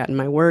to look at in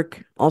my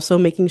work. Also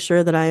making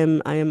sure that I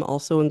am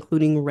also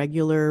including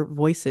regular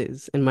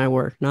voices in my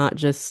work, not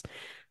just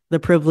the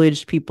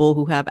privileged people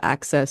who have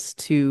access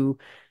to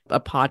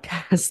a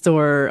podcast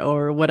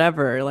or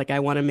whatever. Like, I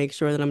want to make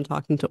sure that I'm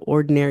talking to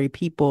ordinary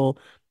people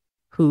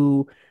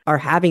who are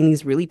having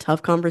these really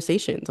tough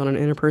conversations on an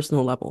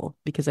interpersonal level,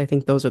 because I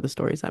think those are the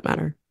stories that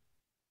matter.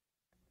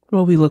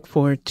 Well, we look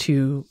forward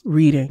to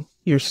reading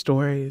your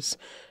stories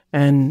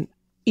and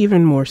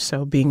even more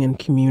so being in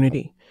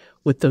community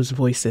with those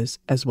voices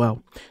as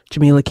well.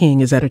 Jamilah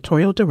King is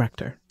editorial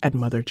director at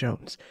Mother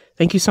Jones.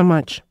 Thank you so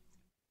much.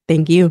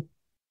 Thank you.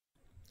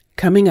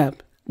 Coming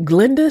up,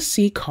 Glenda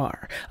C.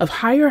 Carr of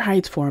Higher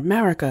Heights for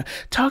America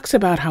talks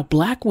about how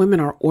Black women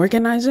are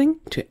organizing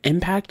to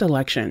impact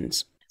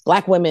elections.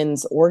 Black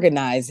women's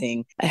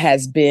organizing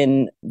has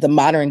been the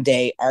modern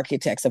day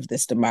architects of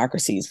this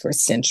democracy for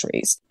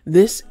centuries.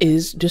 This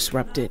is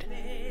Disrupted.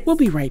 We'll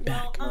be right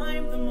back.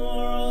 I'm the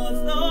moral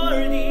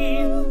authority,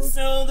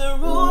 so the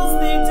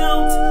rules, they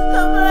don't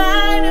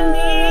apply to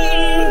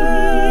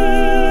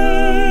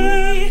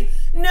me.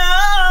 No,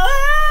 I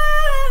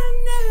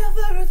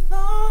never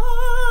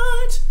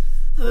thought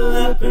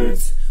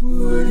leopards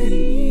would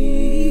eat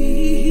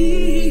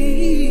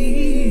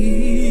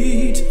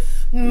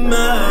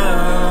my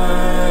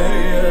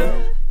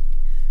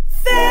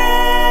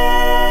face.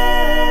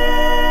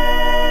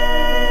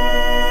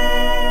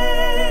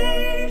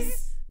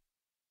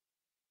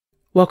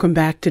 Welcome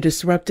back to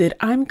Disrupted.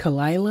 I'm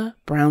Kalila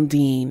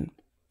Brown-Dean.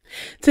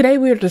 Today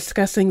we are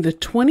discussing the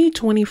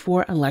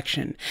 2024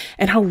 election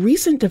and how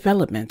recent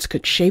developments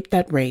could shape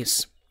that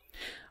race.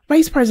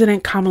 Vice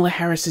President Kamala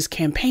Harris's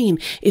campaign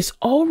is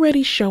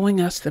already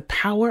showing us the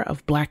power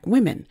of Black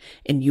women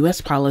in U.S.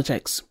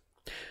 politics.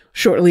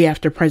 Shortly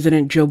after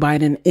President Joe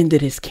Biden ended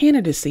his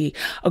candidacy,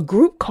 a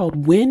group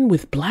called Win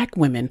with Black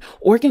Women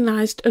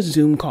organized a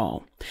Zoom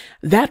call.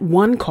 That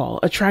one call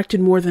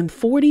attracted more than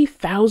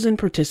 40,000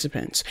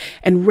 participants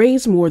and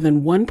raised more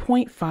than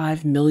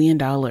 $1.5 million.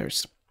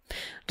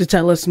 To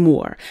tell us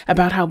more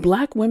about how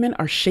Black women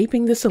are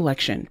shaping this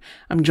election,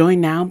 I'm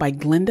joined now by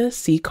Glenda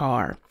C.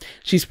 Carr.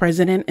 She's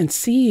president and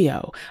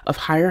CEO of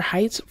Higher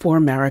Heights for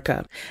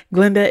America.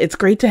 Glenda, it's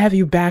great to have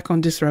you back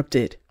on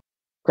Disrupted.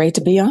 Great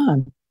to be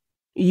on.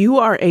 You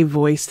are a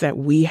voice that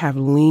we have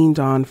leaned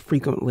on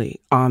frequently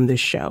on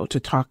this show to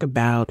talk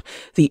about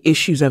the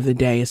issues of the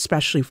day,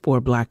 especially for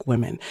Black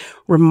women.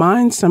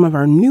 Remind some of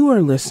our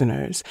newer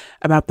listeners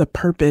about the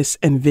purpose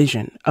and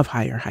vision of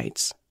Higher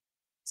Heights.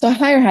 So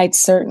Higher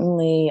Heights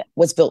certainly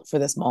was built for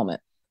this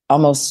moment.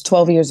 Almost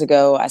 12 years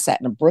ago, I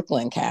sat in a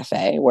Brooklyn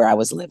cafe where I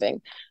was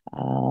living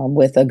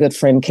with a good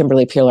friend,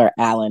 Kimberly Peeler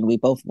Allen. We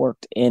both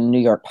worked in New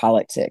York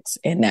politics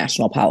and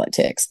national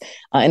politics.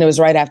 And it was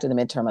right after the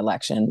midterm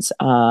elections.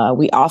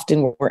 We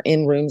often were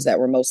in rooms that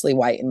were mostly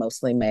white and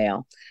mostly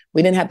male.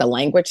 We didn't have the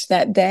language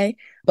that day,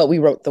 but we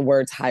wrote the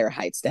words Higher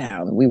Heights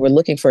down. We were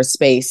looking for a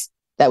space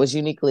that was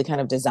uniquely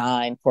kind of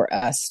designed for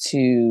us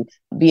to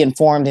be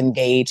informed,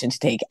 engaged, and to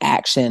take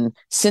action,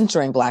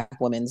 centering Black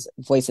women's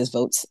voices,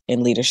 votes,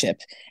 and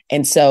leadership.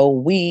 And so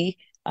we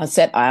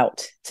set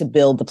out to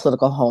build the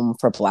political home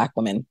for Black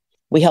women.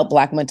 We help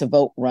Black women to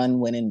vote, run,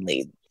 win, and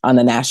lead on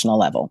the national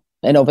level.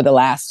 And over the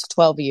last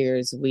 12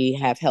 years, we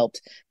have helped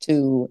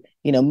to,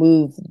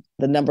 move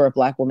the number of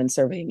Black women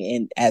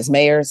serving as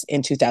mayors.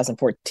 In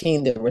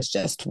 2014, there was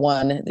just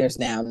one. There's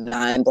now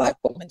 9 Black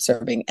women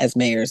serving as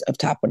mayors of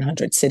top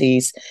 100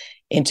 cities.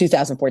 In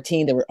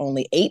 2014, there were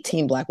only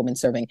 18 Black women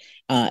serving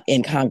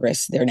in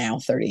Congress. They're now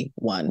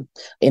 31.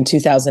 In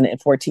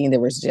 2014, there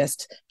was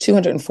just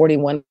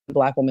 241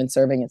 Black women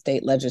serving in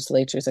state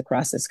legislatures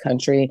across this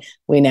country.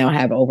 We now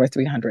have over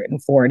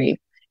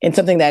 340. And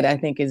something that I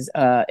think is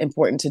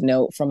important to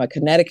note from a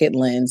Connecticut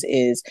lens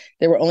is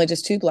there were only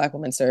just 2 Black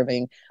women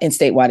serving in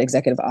statewide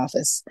executive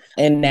office.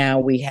 And now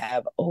we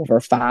have over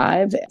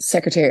 5.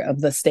 Secretary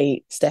of the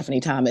State, Stephanie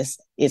Thomas,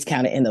 is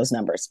counted in those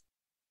numbers.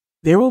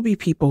 There will be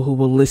people who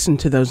will listen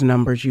to those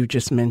numbers you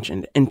just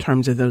mentioned in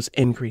terms of those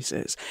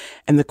increases.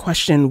 And the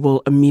question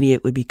will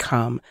immediately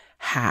become,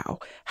 how?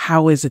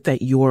 How is it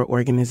that your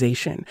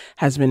organization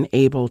has been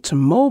able to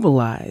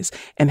mobilize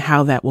and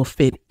how that will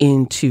fit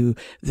into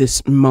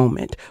this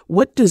moment?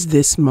 What does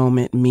this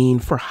moment mean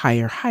for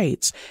Higher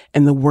Heights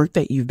and the work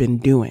that you've been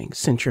doing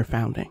since your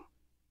founding?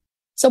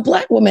 So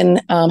Black women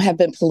have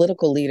been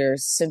political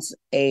leaders since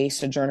a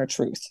Sojourner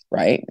Truth,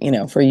 right?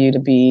 For you to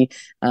be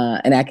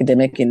an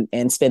academic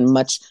and spend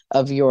much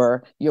of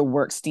your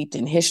work steeped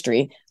in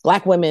history.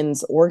 Black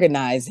women's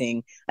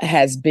organizing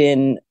has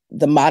been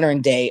the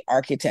modern day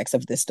architects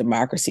of this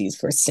democracy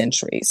for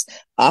centuries.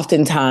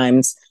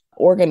 Oftentimes,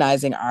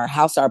 organizing our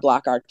house, our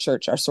block, our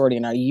church, our sorority,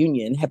 and our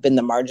union have been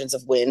the margins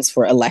of wins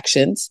for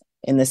elections,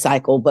 in the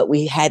cycle, but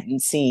we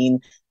hadn't seen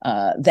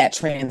that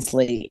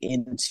translate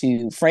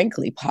into,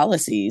 frankly,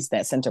 policies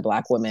that center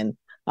Black women,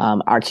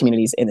 our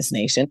communities in this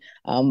nation.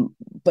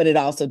 But it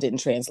also didn't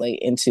translate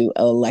into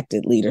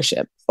elected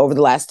leadership. Over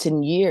the last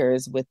 10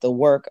 years, with the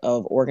work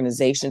of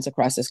organizations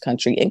across this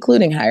country,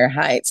 including Higher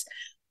Heights,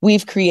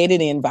 we've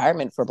created an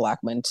environment for Black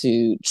women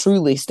to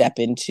truly step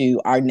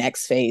into our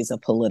next phase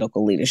of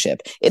political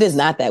leadership. It is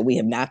not that we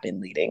have not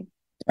been leading,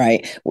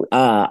 right?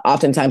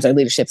 Oftentimes our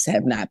leaderships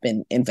have not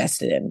been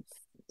invested in.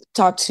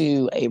 Talked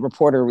to a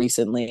reporter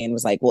recently and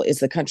was like, well, is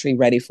the country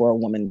ready for a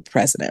woman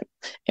president,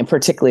 and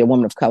particularly a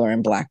woman of color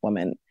and Black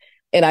women?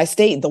 And I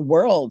state the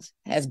world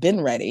has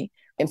been ready.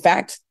 In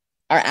fact,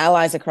 our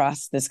allies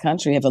across this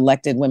country have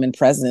elected women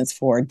presidents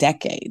for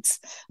decades.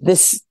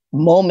 This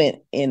moment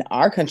in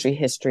our country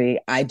history,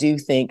 I do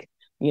think,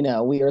 we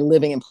are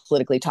living in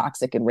politically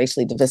toxic and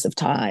racially divisive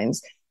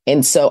times.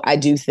 And so I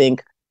do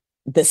think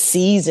the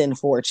season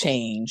for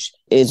change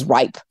is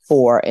ripe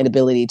for an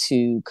ability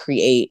to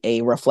create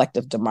a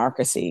reflective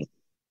democracy.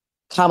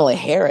 Kamala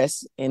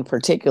Harris, in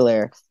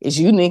particular, is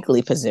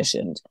uniquely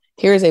positioned.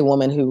 Here's a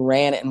woman who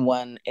ran and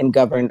won and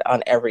governed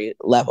on every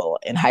level,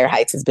 and Higher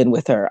Heights has been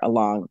with her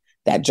along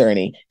that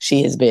journey.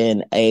 She has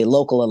been a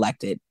local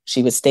elected.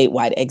 She was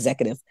statewide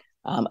executive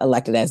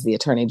elected as the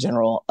Attorney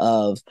General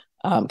of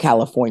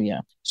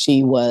California.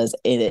 She was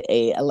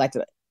a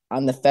elected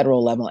on the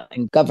federal level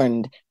and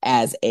governed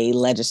as a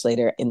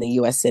legislator in the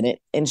U.S. Senate.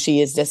 And she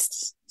is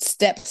just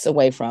steps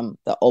away from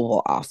the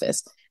Oval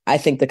Office. I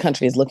think the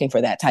country is looking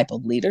for that type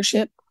of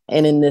leadership.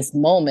 And in this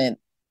moment,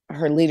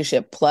 her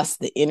leadership plus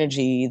the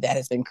energy that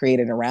has been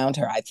created around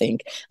her, I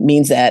think,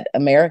 means that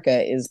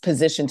America is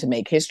positioned to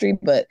make history.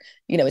 But,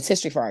 it's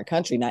history for our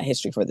country, not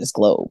history for this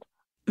globe.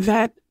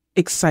 That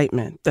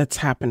excitement that's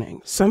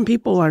happening, some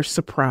people are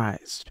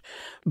surprised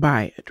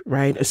by it,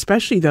 right?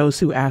 Especially those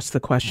who ask the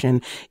question,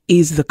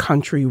 is the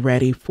country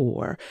ready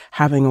for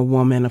having a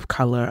woman of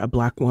color, a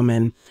Black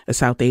woman, a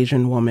South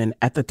Asian woman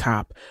at the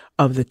top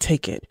of the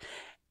ticket?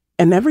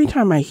 And every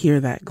time I hear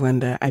that,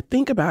 Glenda, I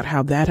think about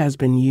how that has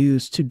been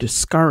used to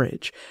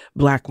discourage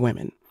Black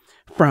women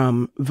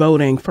from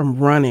voting, from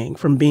running,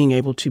 from being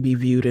able to be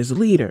viewed as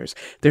leaders.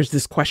 There's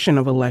this question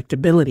of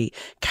electability.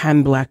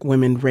 Can Black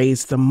women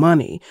raise the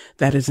money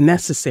that is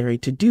necessary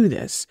to do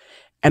this?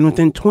 And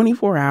within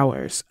 24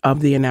 hours of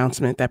the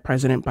announcement that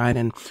President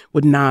Biden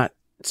would not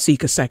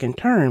seek a second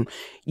term,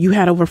 you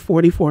had over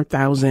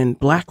 44,000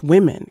 Black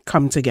women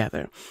come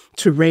together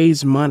to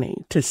raise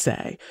money to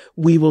say,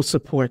 we will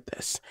support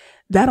this.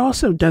 That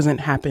also doesn't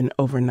happen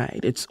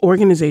overnight. It's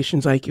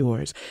organizations like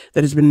yours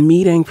that has been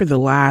meeting for the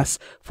last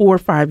 4 or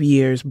 5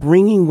 years,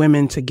 bringing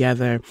women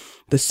together,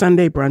 the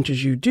Sunday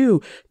brunches you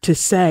do, to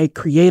say,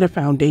 create a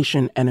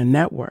foundation and a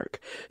network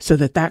so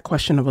that that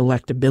question of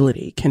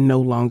electability can no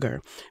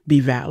longer be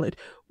valid.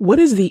 What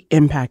is the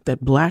impact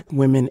that Black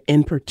women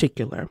in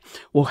particular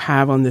will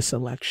have on this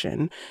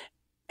election?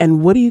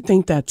 And what do you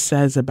think that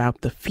says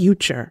about the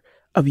future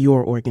of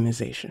your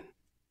organization?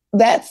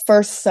 That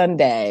first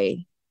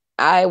Sunday,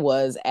 I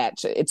was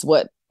it's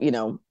what,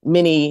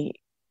 many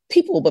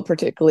people, but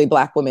particularly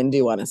Black women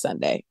do on a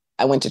Sunday.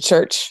 I went to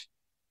church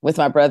with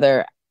my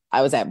brother.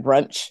 I was at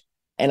brunch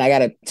and I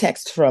got a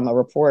text from a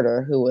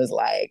reporter who was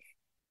like,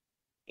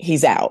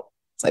 he's out.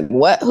 It's like,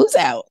 what? Who's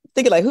out?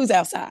 Thinking like, who's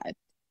outside?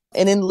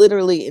 And then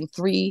literally in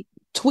 3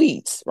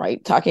 tweets,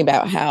 right, talking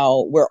about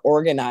how we're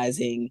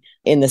organizing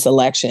in this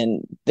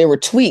election, there were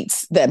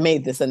tweets that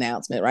made this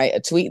announcement, right? A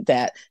tweet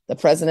that the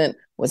president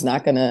was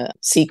not going to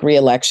seek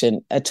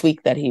re-election, a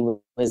tweet that he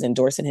was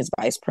endorsing his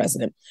vice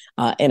president,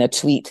 and a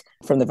tweet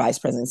from the vice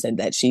president said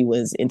that she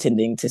was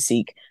intending to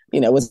seek,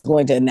 was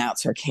going to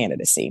announce her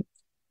candidacy.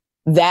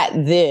 That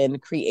then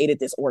created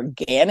this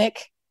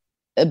organic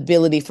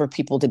ability for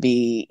people to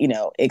be,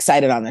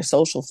 excited on their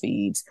social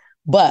feeds.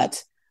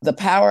 But the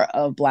power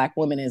of Black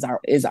women is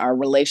our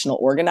relational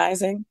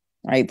organizing,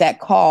 right? That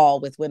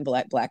call with When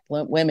Black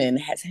Women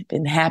has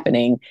been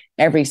happening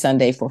every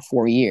Sunday for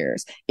 4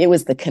 years. It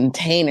was the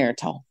container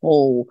to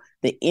hold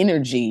the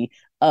energy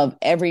of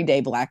everyday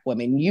Black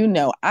women.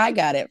 I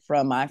got it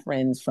from my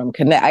friends from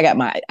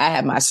Connecticut. I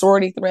have my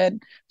sorority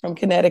thread from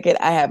Connecticut.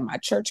 I have my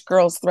church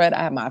girls thread.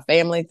 I have my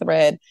family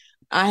thread.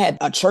 I had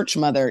a church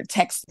mother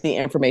text the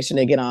information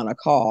to get on a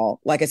call,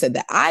 like I said,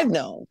 that I've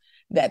known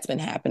that's been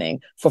happening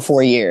for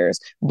 4 years.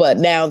 But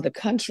now the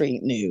country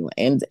knew.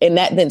 And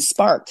that then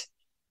sparked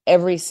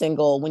every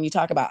single, when you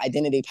talk about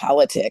identity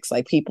politics,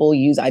 like people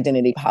use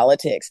identity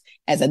politics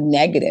as a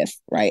negative,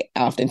 right?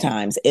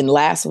 Oftentimes. And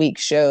last week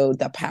showed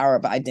the power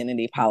of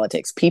identity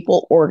politics.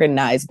 People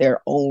organize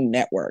their own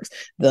networks.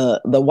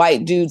 The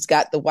white dudes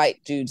got the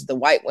white dudes. The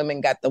white women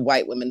got the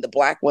white women. The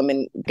Black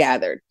women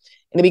gathered.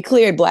 And to be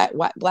clear, Black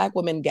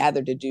women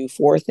gathered to do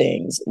 4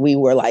 things. We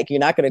were like, we're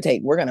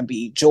going to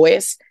be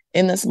joyous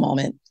in this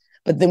moment,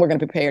 but then we're going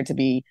to be prepared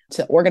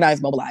to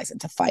organize, mobilize,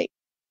 and to fight.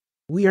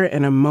 We are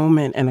in a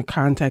moment and a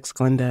context,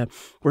 Glenda,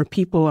 where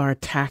people are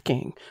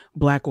attacking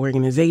Black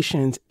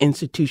organizations,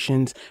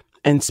 institutions,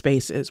 and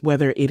spaces,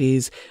 whether it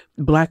is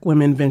Black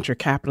women venture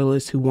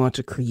capitalists who want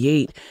to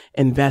create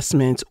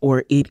investments,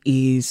 or it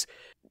is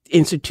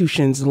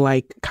institutions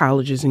like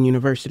colleges and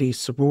universities,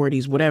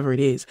 sororities, whatever it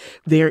is,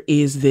 there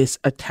is this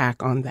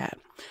attack on that.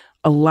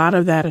 A lot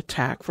of that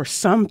attack for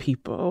some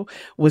people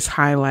was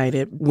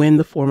highlighted when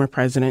the former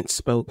president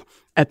spoke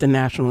at the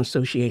National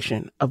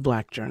Association of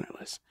Black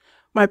Journalists.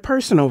 My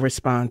personal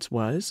response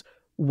was,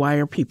 why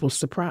are people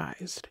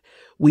surprised?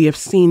 We have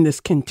seen this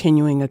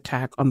continuing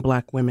attack on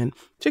Black women,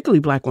 particularly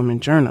Black women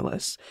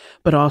journalists,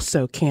 but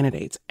also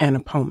candidates and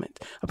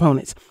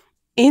opponents.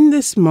 In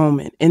this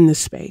moment, in this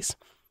space,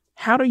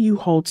 how do you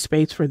hold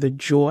space for the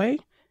joy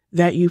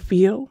that you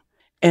feel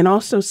and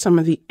also some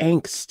of the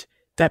angst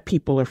that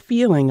people are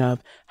feeling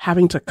of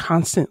having to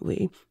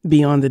constantly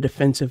be on the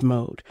defensive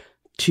mode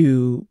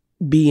to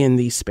be in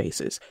these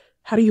spaces?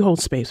 How do you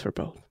hold space for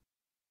both?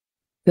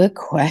 Good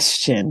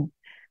question.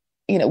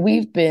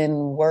 We've been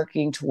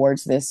working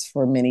towards this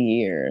for many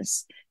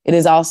years. It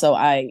is also,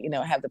 I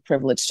have the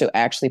privilege to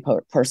actually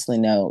personally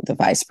know the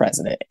vice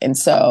president. And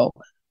so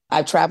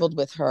I've traveled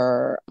with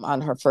her on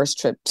her first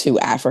trip to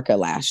Africa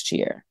last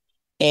year.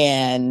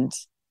 And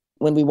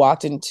when we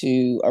walked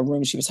into a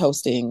room, she was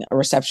hosting a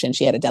reception.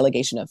 She had a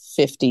delegation of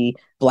 50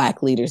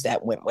 Black leaders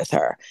that went with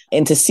her.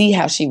 And to see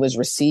how she was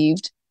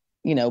received,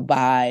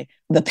 by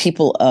the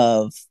people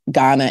of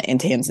Ghana and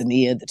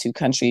Tanzania, the two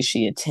countries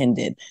she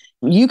attended,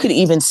 you could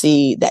even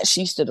see that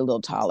she stood a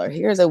little taller.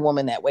 Here's a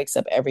woman that wakes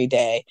up every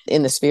day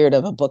in the spirit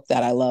of a book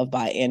that I love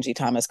by Angie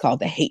Thomas called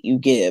The Hate You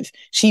Give.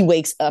 She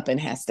wakes up and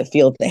has to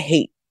feel the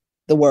hate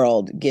the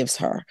world gives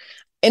her.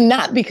 And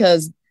not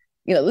because,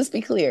 let's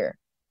be clear,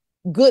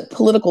 good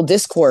political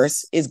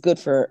discourse is good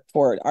for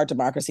our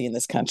democracy in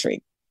this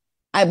country.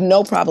 I have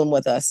no problem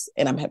with us,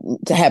 and I'm happy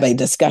to have a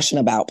discussion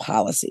about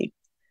policy.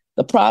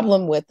 The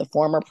problem with the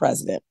former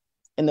president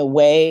and the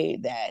way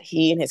that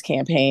he and his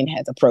campaign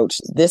has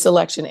approached this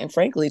election, and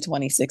frankly,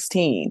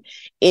 2016,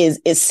 is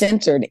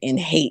centered in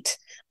hate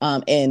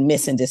and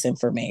mis and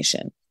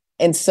disinformation.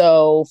 And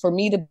so for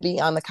me to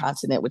be on the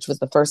continent, which was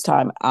the first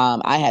time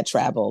I had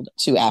traveled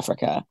to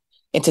Africa,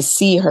 and to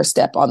see her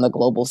step on the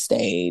global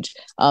stage,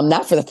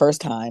 not for the first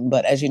time,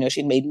 but as you know,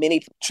 she'd made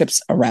many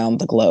trips around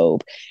the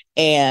globe.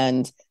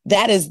 And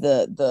that is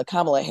the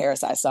Kamala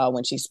Harris I saw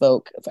when she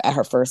spoke at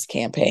her first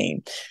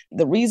campaign.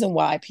 The reason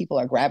why people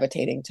are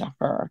gravitating to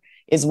her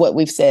is what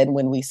we've said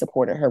when we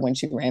supported her when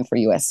she ran for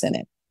U.S.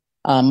 Senate.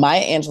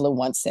 Maya Angelou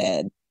once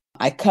said,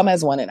 I come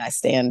as one and I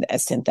stand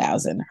as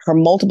 10,000. Her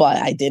multiple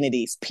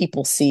identities,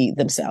 people see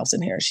themselves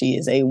in her. She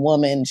is a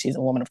woman. She's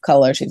a woman of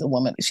color. She's a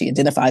woman. She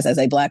identifies as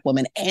a Black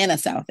woman and a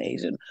South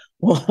Asian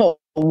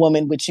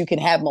woman, which you can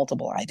have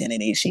multiple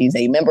identities. She's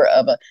a member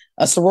of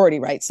a sorority,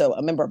 right? So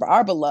a member of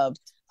our beloved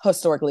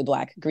historically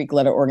Black Greek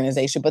letter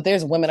organization. But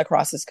there's women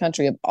across this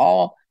country of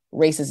all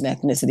races and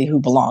ethnicity who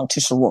belong to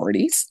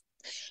sororities.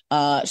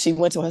 She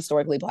went to a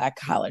historically Black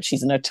college.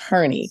 She's an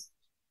attorney.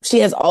 She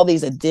has all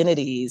these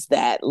identities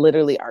that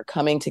literally are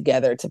coming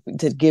together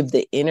to give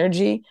the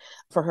energy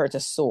for her to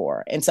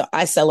soar. And so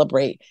I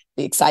celebrate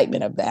the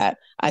excitement of that.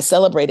 I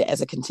celebrate it as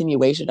a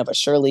continuation of a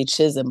Shirley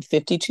Chisholm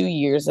 52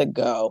 years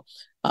ago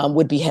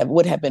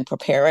would have been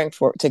preparing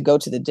to go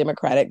to the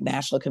Democratic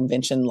National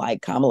Convention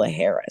like Kamala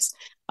Harris.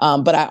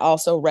 But I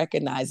also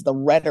recognize the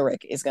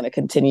rhetoric is going to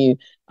continue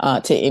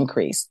to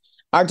increase.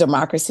 Our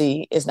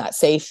democracy is not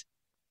safe.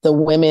 The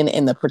women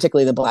and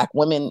particularly the Black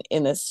women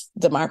in this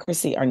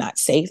democracy are not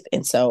safe.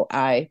 And so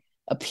I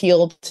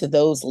appeal to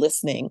those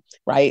listening,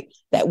 right,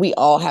 that we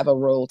all have a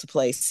role to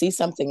play. See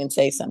something and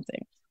say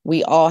something.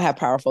 We all have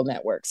powerful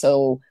networks.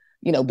 So,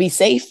 be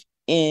safe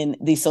in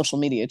these social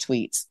media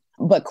tweets,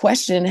 but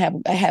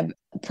have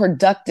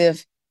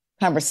productive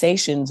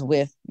conversations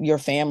with your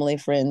family,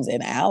 friends,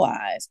 and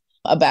allies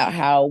about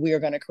how we are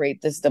going to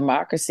create this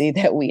democracy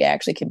that we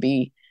actually can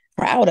be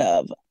proud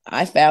of.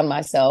 I found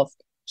myself,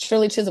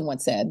 Shirley Chisholm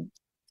once said,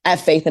 I have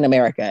faith in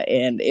America.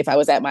 And if I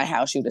was at my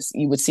house,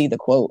 you would see the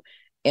quote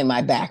in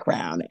my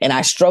background. And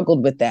I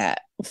struggled with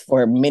that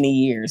for many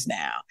years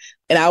now.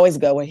 And I always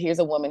go, well, here's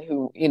a woman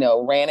who,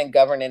 ran and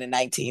governed in the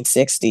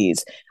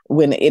 1960s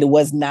when it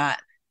was not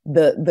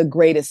the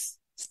greatest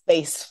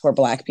space for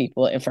Black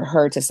people, and for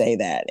her to say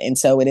that. And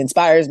so it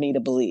inspires me to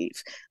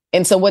believe.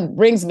 And so what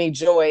brings me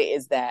joy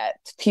is that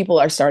people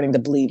are starting to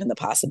believe in the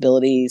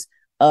possibilities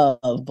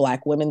of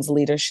Black women's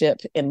leadership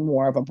in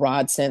more of a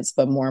broad sense,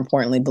 but more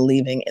importantly,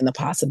 believing in the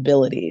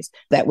possibilities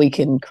that we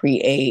can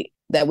create,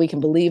 that we can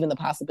believe in the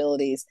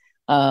possibilities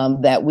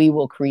that we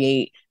will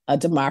create a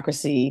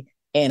democracy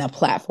and a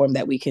platform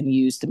that we can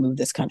use to move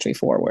this country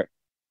forward.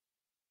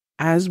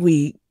 As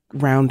we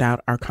round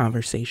out our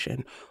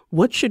conversation,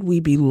 what should we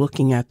be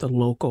looking at the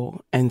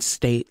local and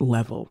state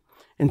level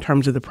in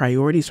terms of the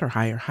priorities for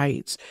higher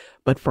heights,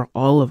 but for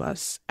all of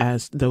us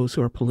as those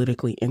who are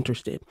politically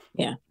interested?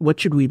 Yeah. What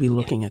should we be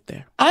looking at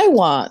there? I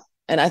want,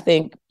 and I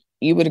think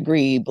you would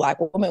agree, Black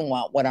women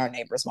want what our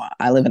neighbors want.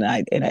 I live in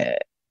a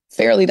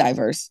fairly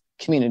diverse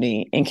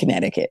community in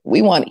Connecticut.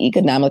 We want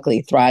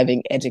economically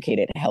thriving,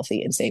 educated,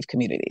 healthy, and safe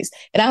communities.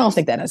 And I don't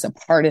think that is a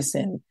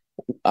partisan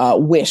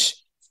wish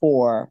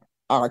for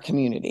our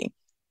community.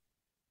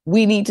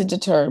 We need to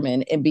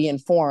determine and be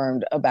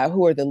informed about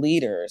who are the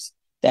leaders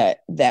that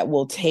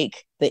will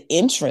take the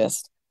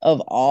interest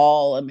of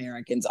all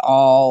Americans,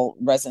 all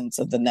residents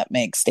of the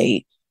Nutmeg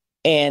State,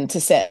 and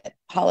to set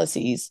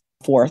policies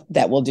forth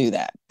that will do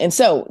that. And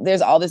so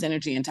there's all this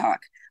energy and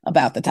talk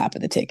about the top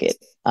of the ticket.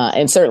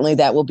 And certainly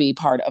that will be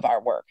part of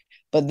our work.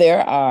 But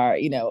there are,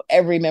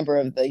 every member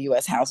of the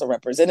U.S. House of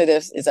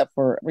Representatives is up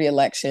for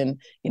reelection.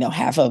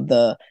 Half of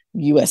the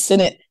U.S.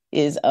 Senate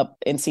is up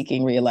and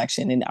seeking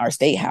reelection, and our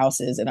state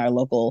houses and our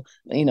local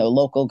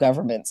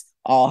governments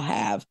all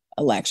have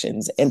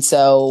elections. And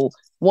so,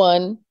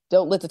 one,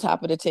 don't let the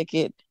top of the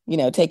ticket,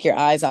 take your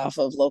eyes off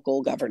of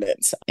local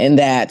governance. And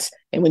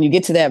when you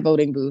get to that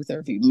voting booth, or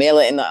if you mail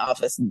it in the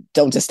office,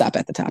 don't just stop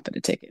at the top of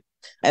the ticket.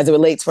 As it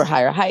relates for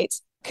Higher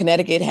Heights,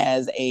 Connecticut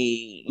has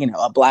a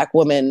Black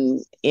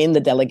woman in the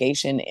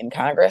delegation in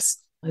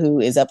Congress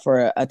who is up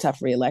for a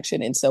tough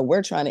reelection. And so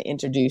we're trying to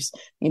introduce,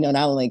 not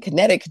only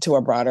Connecticut to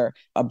a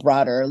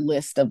broader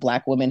list of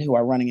Black women who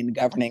are running and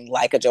governing,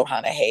 like a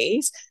Johanna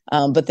Hayes.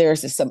 But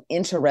there's just some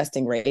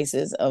interesting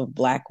races of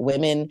Black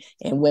women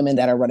and women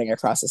that are running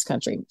across this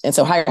country. And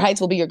so Higher Heights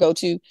will be your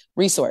go-to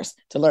resource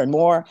to learn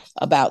more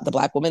about the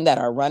Black women that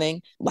are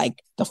running,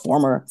 like the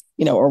former,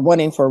 or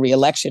running for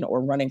reelection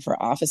or running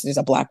for office. There's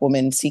a Black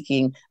woman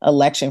seeking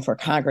election for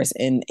Congress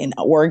in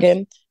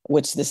Oregon,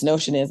 which this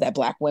notion is that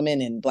Black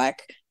women and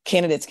Black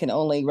candidates can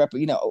only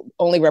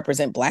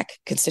represent Black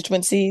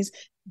constituencies.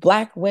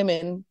 Black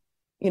women,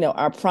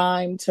 are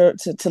primed to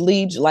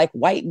lead like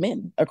white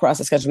men across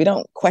this country. We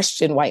don't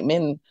question white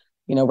men,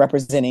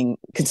 representing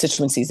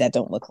constituencies that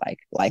don't look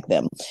like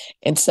them.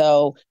 And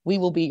so we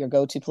will be your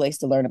go-to place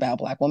to learn about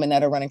Black women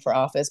that are running for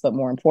office, but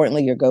more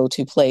importantly, your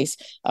go-to place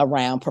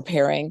around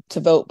preparing to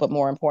vote, but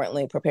more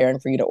importantly, preparing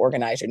for you to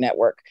organize your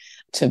network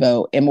to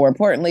vote. And more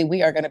importantly,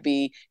 we are going to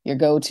be your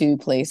go-to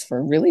place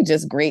for really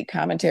just great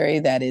commentary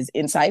that is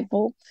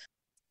insightful,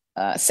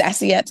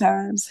 sassy at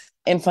times,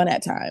 and fun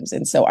at times.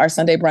 And so our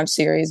Sunday Brunch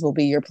series will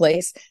be your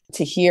place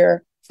to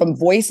hear from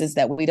voices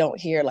that we don't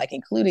hear, like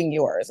including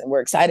yours. And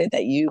we're excited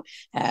that you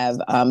have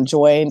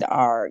joined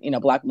our,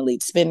 Block Me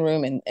Lead Spin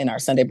Room and our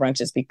Sunday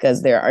Brunches,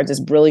 because there are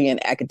just brilliant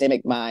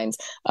academic minds,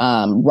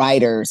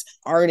 writers,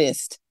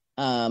 artists,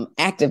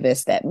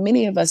 activists that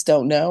many of us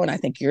don't know. And I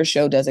think your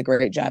show does a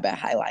great job at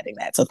highlighting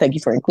that. So thank you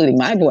for including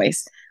my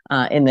voice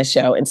in the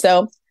show. And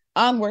so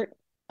onward,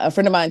 a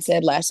friend of mine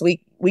said last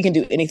week, we can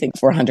do anything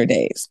for 100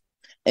 days.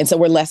 And so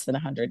we're less than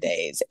 100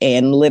 days.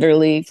 And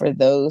literally, for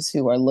those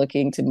who are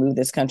looking to move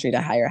this country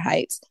to higher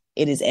heights,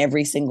 it is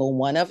every single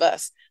one of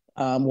us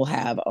will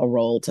have a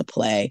role to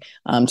play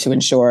to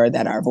ensure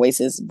that our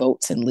voices,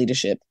 votes, and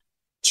leadership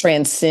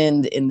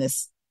transcend in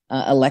this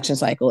election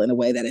cycle in a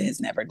way that it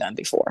has never done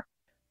before.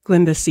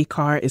 Glenda C.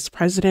 Carr is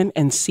president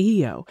and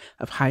CEO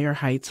of Higher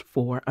Heights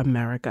for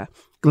America.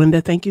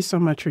 Glenda, thank you so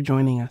much for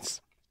joining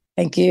us.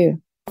 Thank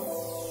you.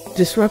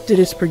 Disrupted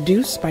is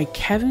produced by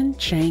Kevin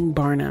Chang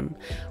Barnum,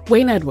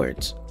 Wayne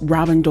Edwards,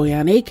 Robin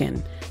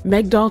Doyon-Aiken,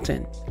 Meg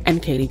Dalton,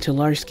 and Katie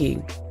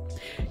Tularski.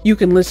 You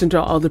can listen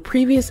to all the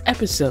previous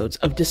episodes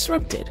of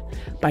Disrupted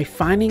by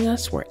finding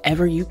us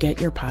wherever you get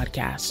your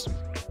podcasts.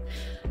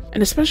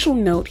 And a special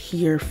note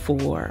here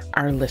for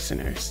our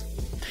listeners.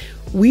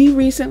 We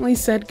recently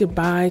said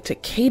goodbye to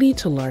Katie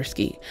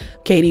Tularski.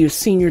 Katie is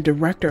Senior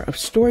Director of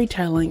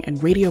Storytelling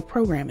and Radio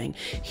Programming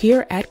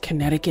here at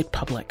Connecticut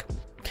Public.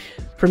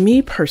 For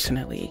me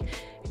personally,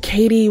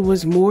 Katie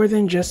was more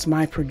than just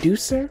my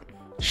producer.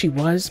 She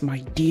was my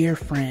dear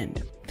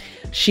friend.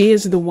 She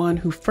is the one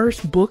who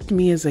first booked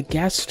me as a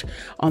guest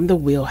on The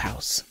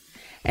Wheelhouse.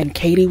 And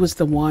Katie was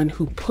the one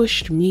who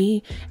pushed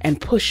me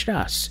and pushed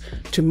us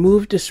to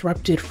move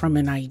Disrupted from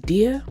an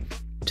idea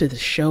to the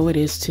show it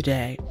is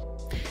today.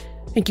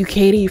 Thank you,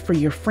 Katie, for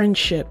your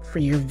friendship, for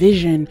your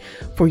vision,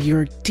 for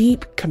your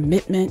deep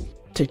commitment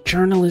to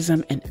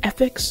journalism and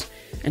ethics,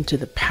 and to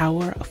the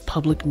power of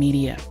public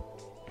media.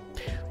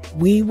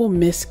 We will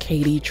miss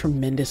Katie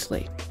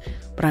tremendously,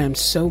 but I am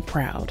so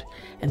proud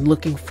and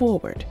looking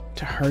forward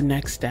to her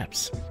next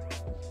steps.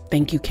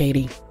 Thank you,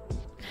 Katie.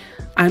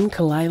 I'm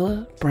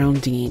Khalyla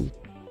Brown-Dean.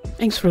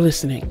 Thanks for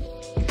listening.